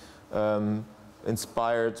classically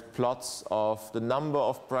inspired plots of the number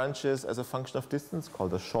of branches as a function of distance,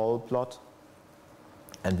 called a Scholl plot.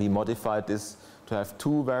 And we modified this to have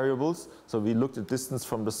two variables. So we looked at distance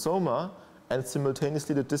from the soma and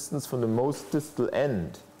simultaneously the distance from the most distal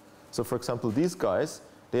end. So for example, these guys,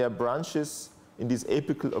 they are branches in these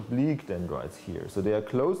apical oblique dendrites here. So they are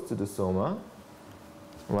close to the soma.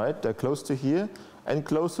 Right, they're close to here and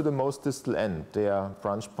close to the most distal end. They are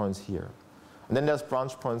branch points here. And then there's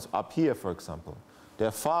branch points up here, for example.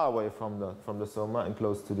 They're far away from the soma and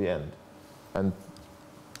close to the end. And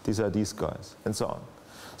these are these guys, and so on.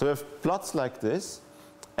 So we have plots like this,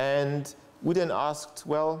 and we then asked,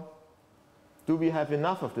 well, do we have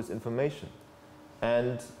enough of this information?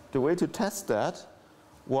 And the way to test that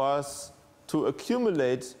was to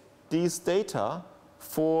accumulate these data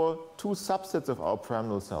for two subsets of our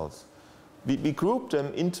pyramidal cells. We grouped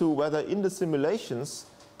them into whether in the simulations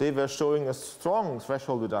they were showing a strong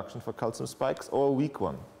threshold reduction for calcium spikes or a weak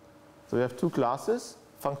one. So we have two classes,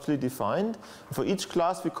 functionally defined. For each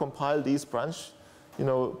class we compile these branch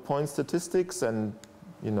point statistics and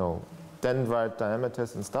dendrite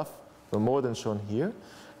diameters and stuff, so more than shown here.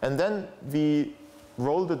 And then we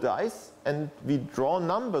roll the dice and we draw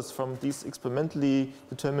numbers from these experimentally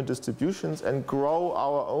determined distributions and grow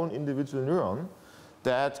our own individual neuron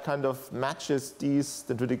that kind of matches these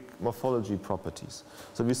dendritic morphology properties.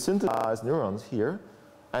 So we synthesize neurons here,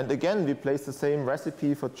 and again we place the same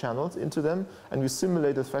recipe for channels into them, and we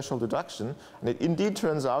simulate a threshold reduction. And it indeed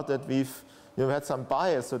turns out that we've had some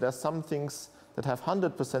bias, so there's some things that have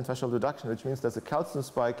 100% threshold reduction, which means there's a calcium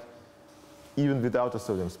spike even without a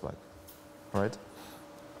sodium spike, right?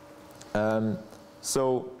 The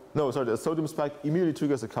sodium spike immediately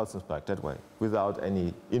triggers a calcium spike that way, without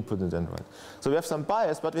any input in the dendrite. So we have some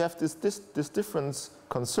bias, but we have this difference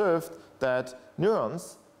conserved, that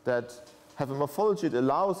neurons that have a morphology that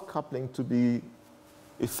allows coupling to be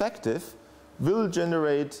effective will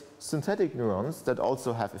generate synthetic neurons that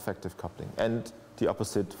also have effective coupling, and the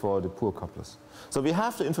opposite for the poor couplers. So we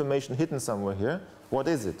have the information hidden somewhere here. What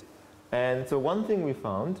is it? And so one thing we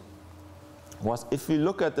found was, if we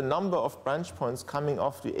look at the number of branch points coming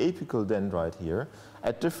off the apical dendrite here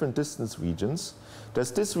at different distance regions,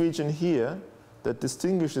 there's this region here that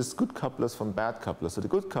distinguishes good couplers from bad couplers. So the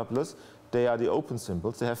good couplers, they are the open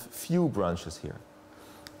symbols. They have few branches here.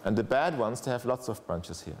 And the bad ones, they have lots of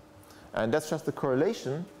branches here. And that's just a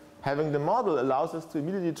correlation. Having the model allows us to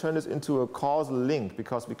immediately turn this into a causal link,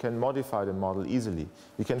 because we can modify the model easily.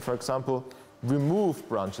 We can, for example, remove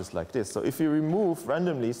branches like this. So if we remove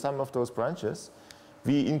randomly some of those branches,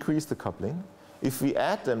 we increase the coupling. If we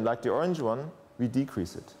add them, like the orange one, we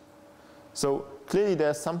decrease it. So clearly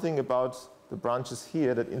there's something about the branches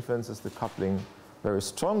here that influences the coupling very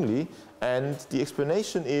strongly. And the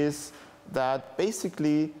explanation is that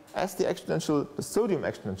basically, as the sodium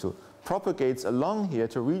exponential propagates along here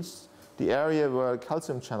to reach the area where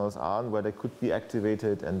calcium channels are and where they could be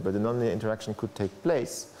activated and where the nonlinear interaction could take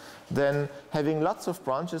place, then having lots of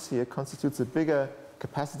branches here constitutes a bigger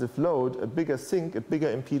capacitive load, a bigger sink, a bigger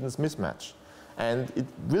impedance mismatch. And it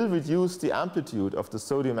will reduce the amplitude of the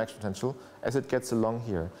sodium action potential as it gets along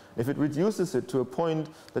here. If it reduces it to a point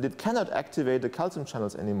that it cannot activate the calcium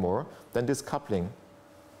channels anymore, then this coupling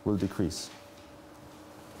will decrease.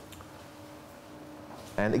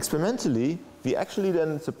 And experimentally, we actually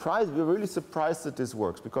then we're really surprised that this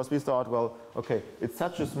works, because we thought, well, okay, it's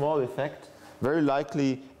such a small effect, very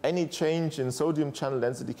likely any change in sodium channel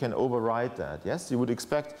density can override that. Yes, you would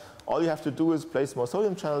expect all you have to do is place more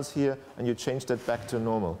sodium channels here and you change that back to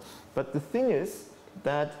normal. But the thing is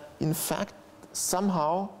that, in fact,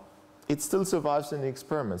 somehow it still survives in the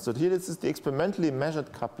experiment. So here this is the experimentally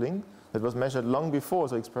measured coupling that was measured long before,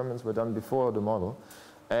 so experiments were done before the model.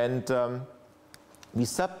 And we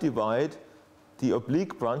subdivide the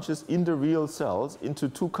oblique branches in the real cells into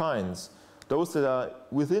two kinds. Those that are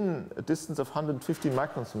within a distance of 150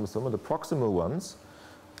 microns from the soma, the proximal ones,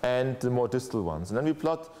 and the more distal ones. And then we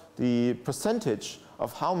plot the percentage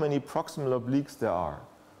of how many proximal obliques there are.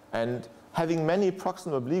 And having many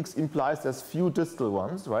proximal obliques implies there's few distal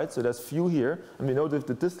ones, right? So there's few here, and we know that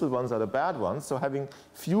the distal ones are the bad ones. So having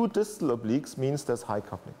few distal obliques means there's high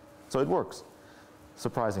coupling. So it works,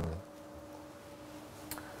 surprisingly.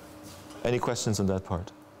 Any questions on that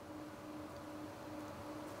part?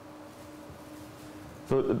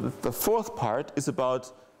 So the fourth part is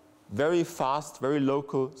about very fast, very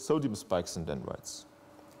local sodium spikes in dendrites.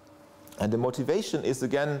 And the motivation is,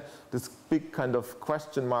 again, this big kind of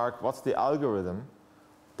question mark, what's the algorithm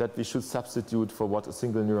that we should substitute for what a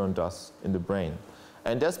single neuron does in the brain?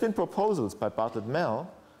 And there's been proposals by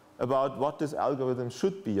Bartlett-Mell about what this algorithm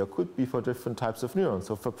should be or could be for different types of neurons.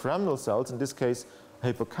 So for pyramidal cells, in this case,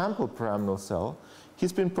 a hippocampal pyramidal cell,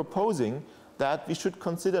 he's been proposing that we should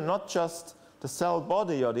consider not just the cell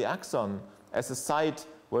body or the axon as a site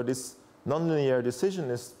where this nonlinear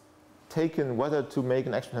decision is taken whether to make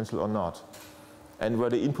an action potential or not, and where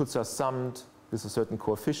the inputs are summed with a certain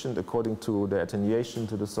coefficient according to the attenuation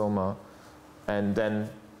to the soma, and then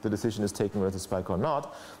the decision is taken whether to spike or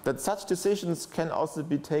not, that such decisions can also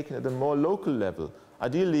be taken at a more local level.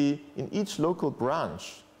 Ideally, in each local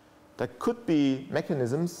branch, there could be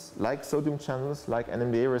mechanisms like sodium channels, like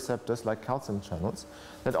NMDA receptors, like calcium channels,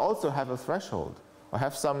 that also have a threshold or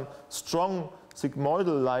have some strong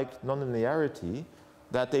sigmoidal-like nonlinearity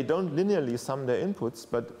that they don't linearly sum their inputs,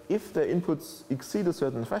 but if their inputs exceed a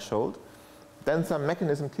certain threshold, then some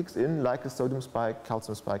mechanism kicks in, like a sodium spike,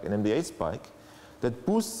 calcium spike, NMDA spike, that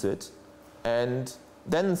boosts it and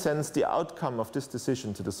then sends the outcome of this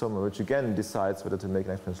decision to the soma, which again decides whether to make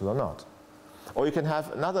an exponential or not. Or you can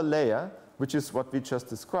have another layer, which is what we just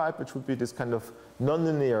described, which would be this kind of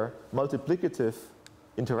nonlinear multiplicative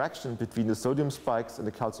interaction between the sodium spikes and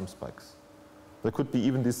the calcium spikes. There could be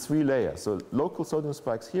even these three layers. So local sodium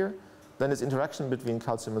spikes here, then this interaction between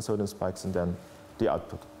calcium and sodium spikes, and then the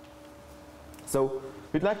output. So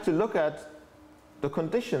we'd like to look at the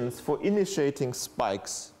conditions for initiating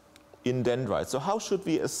spikes in dendrites. So how should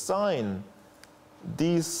we assign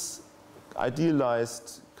these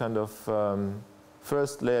idealized kind of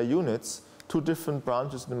first layer units to different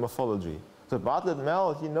branches in the morphology? So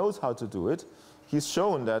Bartlett-Mell, he knows how to do it. He's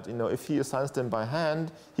shown that, you know, if he assigns them by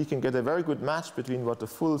hand, he can get a very good match between what the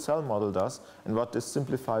full cell model does and what this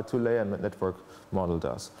simplified two-layer network model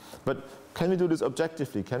does. But can we do this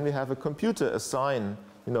objectively? Can we have a computer assign,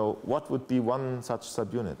 you know, what would be one such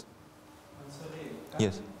subunit? I'm sorry,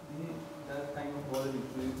 yes. That kind of model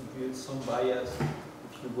includes some bias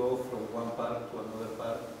if you go from one part to another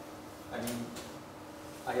part? I mean,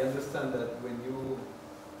 I understand that when you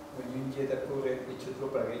inject a current, it should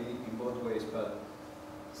propagate in both ways, but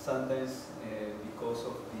sometimes because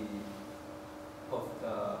of the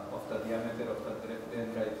diameter of the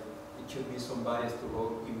dendrite, it should be some bias to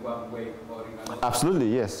go in one way or in another.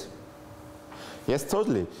 Absolutely, yes. Yes,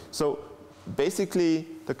 totally. So basically,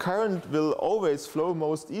 the current will always flow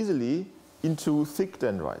most easily into thick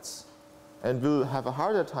dendrites and will have a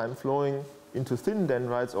harder time flowing into thin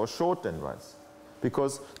dendrites or short dendrites,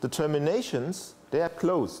 because the terminations, they are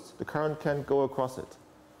closed. The current can't go across it.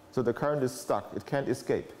 So the current is stuck. It can't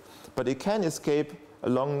escape. But it can escape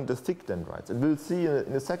along the thick dendrites. And we'll see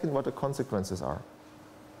in a second what the consequences are.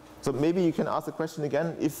 So maybe you can ask the question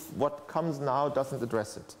again if what comes now doesn't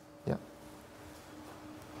address it. Yeah.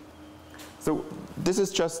 So this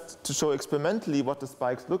is just to show experimentally what the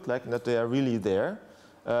spikes look like and that they are really there.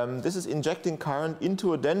 This is injecting current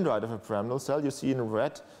into a dendrite of a pyramidal cell. You see in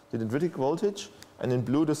red the dendritic voltage and in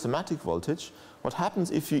blue the somatic voltage. What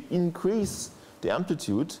happens if you increase the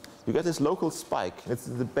amplitude, you get this local spike. It's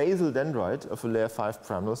the basal dendrite of a layer 5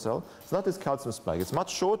 pyramidal cell. It's not this calcium spike. It's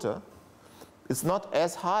much shorter. It's not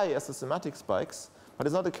as high as the somatic spikes, but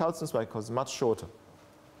it's not a calcium spike because it's much shorter.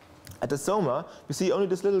 At the soma, we see only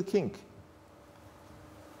this little kink.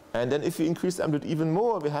 And then if you increase the amplitude even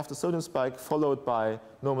more, we have the sodium spike followed by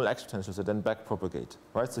normal action potentials that then back propagate.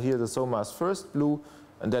 Right? So here the soma is first blue,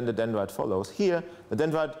 and then the dendrite follows. Here, the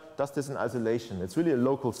dendrite does this in isolation. It's really a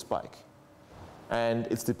local spike. And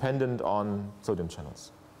it's dependent on sodium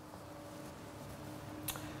channels.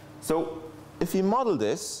 So if we model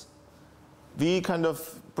this, we kind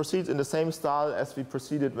of proceed in the same style as we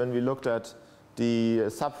proceeded when we looked at the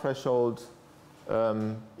subthreshold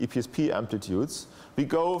EPSP amplitudes. We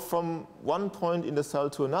go from one point in the cell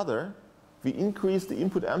to another, we increase the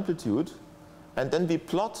input amplitude, and then we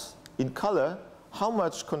plot in color how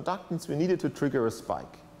much conductance we needed to trigger a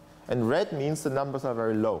spike. And red means the numbers are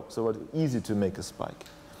very low, so it's easy to make a spike.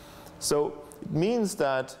 So it means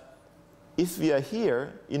that if we are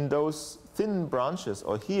here in those thin branches,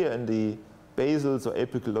 or here in the basals or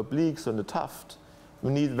apical obliques on the tuft,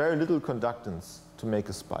 we need very little conductance to make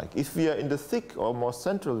a spike. If we are in the thick or more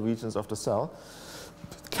central regions of the cell,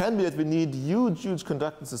 it can be that we need huge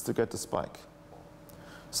conductances to get the spike.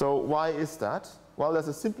 So why is that? Well, there's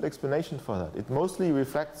a simple explanation for that. It mostly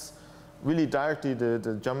reflects really directly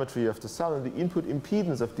the geometry of the cell and the input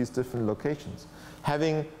impedance of these different locations.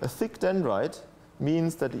 Having a thick dendrite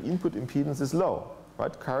means that the input impedance is low.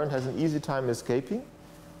 Right? Current has an easy time escaping.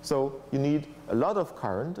 So you need a lot of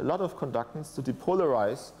current, a lot of conductance to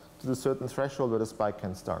depolarize to the certain threshold where the spike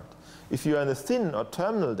can start. If you are in a thin or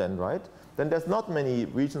terminal dendrite, then there's not many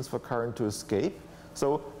regions for current to escape.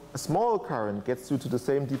 So a small current gets you to the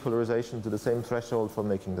same depolarization, to the same threshold for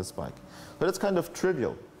making the spike. But it's kind of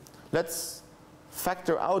trivial. Let's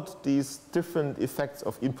factor out these different effects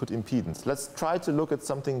of input impedance. Let's try to look at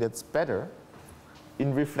something that's better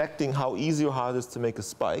in reflecting how easy or hard it is to make a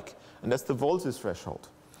spike, and that's the voltage threshold.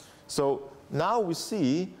 So now we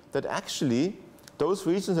see that actually those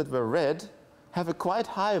regions that were red have a quite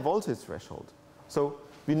high voltage threshold. So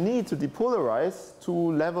we need to depolarize to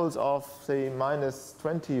levels of, say,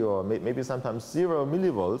 -20 or maybe sometimes 0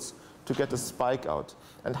 millivolts to get a spike out.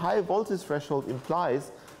 And high voltage threshold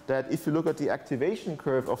implies that if you look at the activation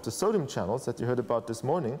curve of the sodium channels that you heard about this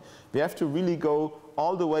morning, we have to really go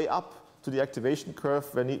all the way up to the activation curve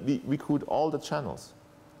when we recruit all the channels.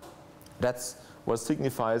 That's what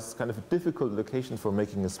signifies kind of a difficult location for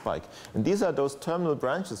making a spike. And these are those terminal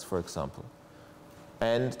branches, for example.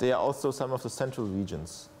 And they are also some of the central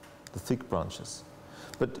regions, the thick branches.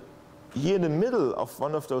 But here in the middle of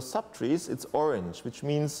one of those subtrees, it's orange, which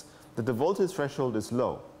means that the voltage threshold is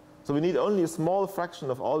low. So we need only a small fraction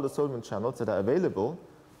of all the sodium channels that are available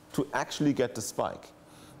to actually get the spike.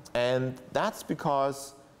 And that's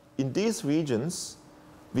because in these regions,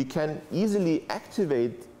 we can easily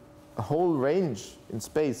activate a whole range in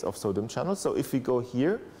space of sodium channels. So if we go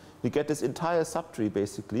here, we get this entire subtree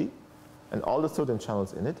basically, and all the sodium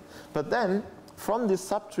channels in it. But then, from this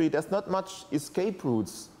subtree, there's not much escape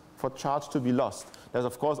routes for charge to be lost. There's,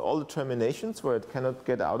 of course, all the terminations where it cannot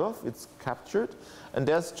get out of. It's captured. And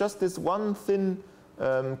there's just this one thin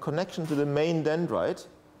connection to the main dendrite,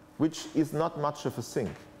 which is not much of a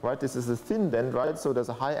sink. Right? This is a thin dendrite, so there's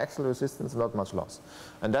a high axial resistance, not much loss.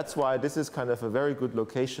 And that's why this is kind of a very good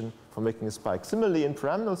location for making a spike. Similarly, in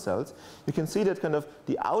pyramidal cells, you can see that kind of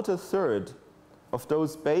the outer third of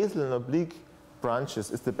those basal and oblique branches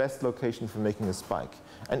is the best location for making a spike.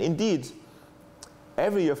 And indeed,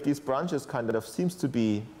 every of these branches kind of seems to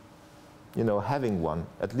be, having one,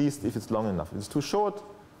 at least if it's long enough. If it's too short,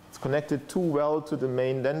 it's connected too well to the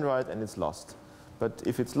main dendrite and it's lost. But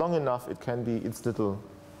if it's long enough, it can be its little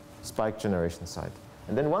spike generation site.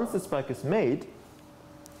 And then once the spike is made,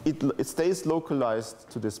 it stays localized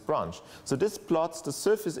to this branch. So this plots the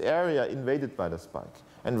surface area invaded by the spike.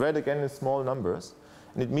 And red again is small numbers.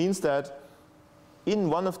 And it means that in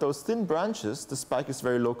one of those thin branches, the spike is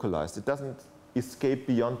very localized. It doesn't escape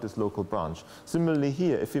beyond this local branch. Similarly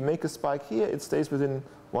here, if we make a spike here, it stays within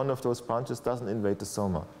one of those branches, doesn't invade the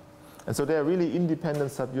soma. And so they are really independent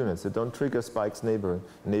subunits. They don't trigger spikes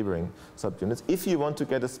neighboring subunits. If you want to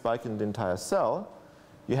get a spike in the entire cell,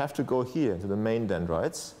 you have to go here to the main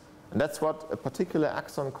dendrites. And that's what a particular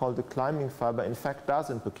axon called the climbing fiber in fact does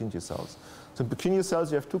in Purkinje cells. So in Purkinje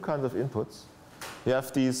cells, you have two kinds of inputs. You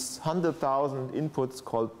have these 100,000 inputs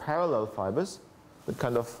called parallel fibers that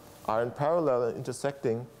kind of are in parallel and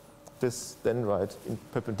intersecting this dendrite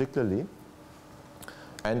perpendicularly.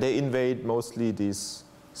 And they invade mostly these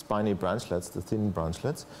spiny branchlets, the thin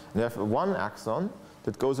branchlets. And they have one axon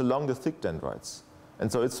that goes along the thick dendrites. And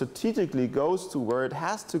so it strategically goes to where it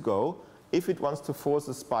has to go if it wants to force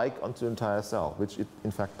a spike onto the entire cell, which it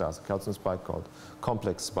in fact does, a calcium spike called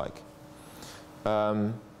complex spike.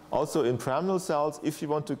 Also in pyramidal cells, if you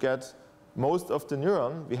want to get most of the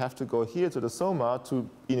neuron, we have to go here to the soma to,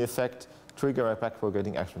 in effect, trigger a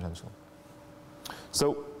backpropagating action potential.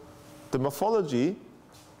 So the morphology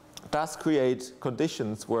does create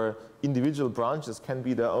conditions where individual branches can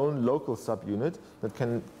be their own local subunit that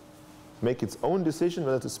can make its own decision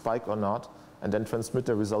whether to spike or not, and then transmit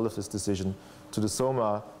the result of this decision to the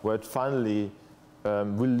soma, where it finally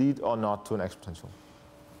will lead or not to an action potential.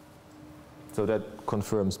 So that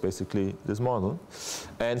confirms basically this model.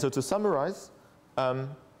 And so to summarize,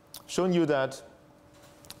 shown you that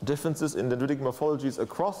differences in dendritic morphologies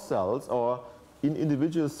across cells or in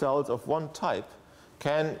individual cells of one type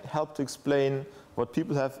can help to explain what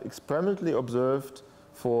people have experimentally observed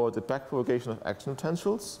for the backpropagation of action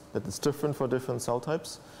potentials, that is different for different cell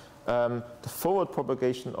types, the forward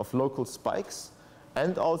propagation of local spikes,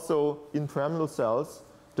 and also in pyramidal cells,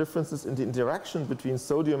 differences in the interaction between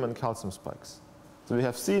sodium and calcium spikes. So we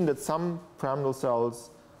have seen that some pyramidal cells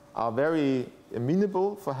are very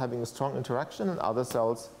amenable for having a strong interaction, and other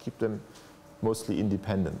cells keep them mostly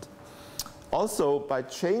independent. Also, by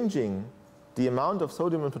changing the amount of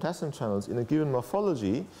sodium and potassium channels in a given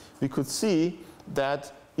morphology, we could see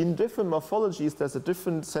that in different morphologies there's a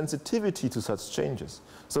different sensitivity to such changes.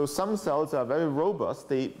 So some cells are very robust,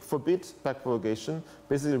 they forbid backpropagation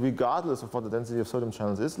basically regardless of what the density of sodium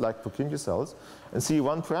channels is, like Purkinje cells. And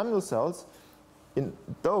C1 pyramidal cells, in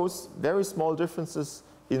those very small differences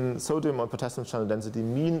in sodium or potassium channel density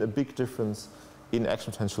mean a big difference in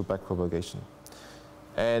action potential backpropagation.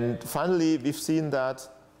 And finally, we've seen that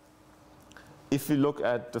if we look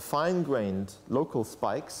at the fine-grained local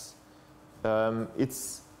spikes,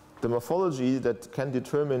 it's the morphology that can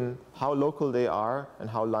determine how local they are and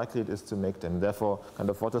how likely it is to make them. Therefore, kind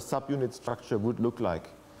of what a subunit structure would look like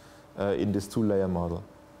in this two-layer model.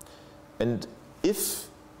 And if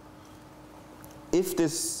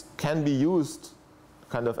this can be used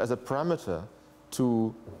kind of as a parameter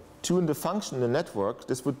to tune the function in the network,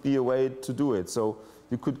 this would be a way to do it. So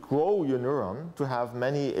you could grow your neuron to have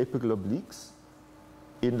many apical obliques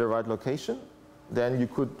in the right location. Then you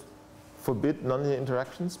could forbid nonlinear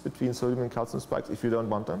interactions between sodium and calcium spikes if you don't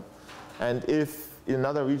want them. And if in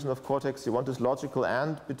another region of cortex you want this logical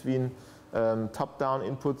AND between top-down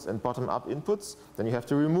inputs and bottom-up inputs, then you have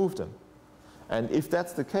to remove them. And if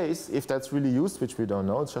that's the case, if that's really used, which we don't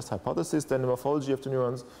know, it's just hypothesis, then the morphology of the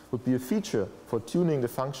neurons would be a feature for tuning the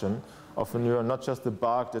function of a neuron, not just the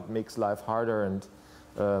bug that makes life harder and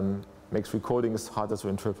makes recordings harder to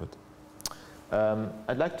interpret.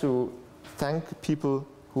 I'd like to thank people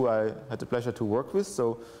who I had the pleasure to work with.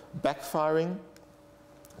 So backfiring,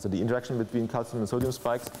 so the interaction between calcium and sodium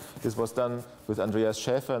spikes, this was done with Andreas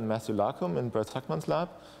Schäfer and Matthew Larkham in Bert Tuckman's lab.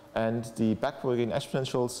 And the backpropagating action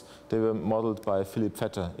potentials, they were modeled by Philipp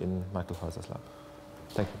Vetter in Michael Häuser's lab.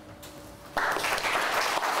 Thank you.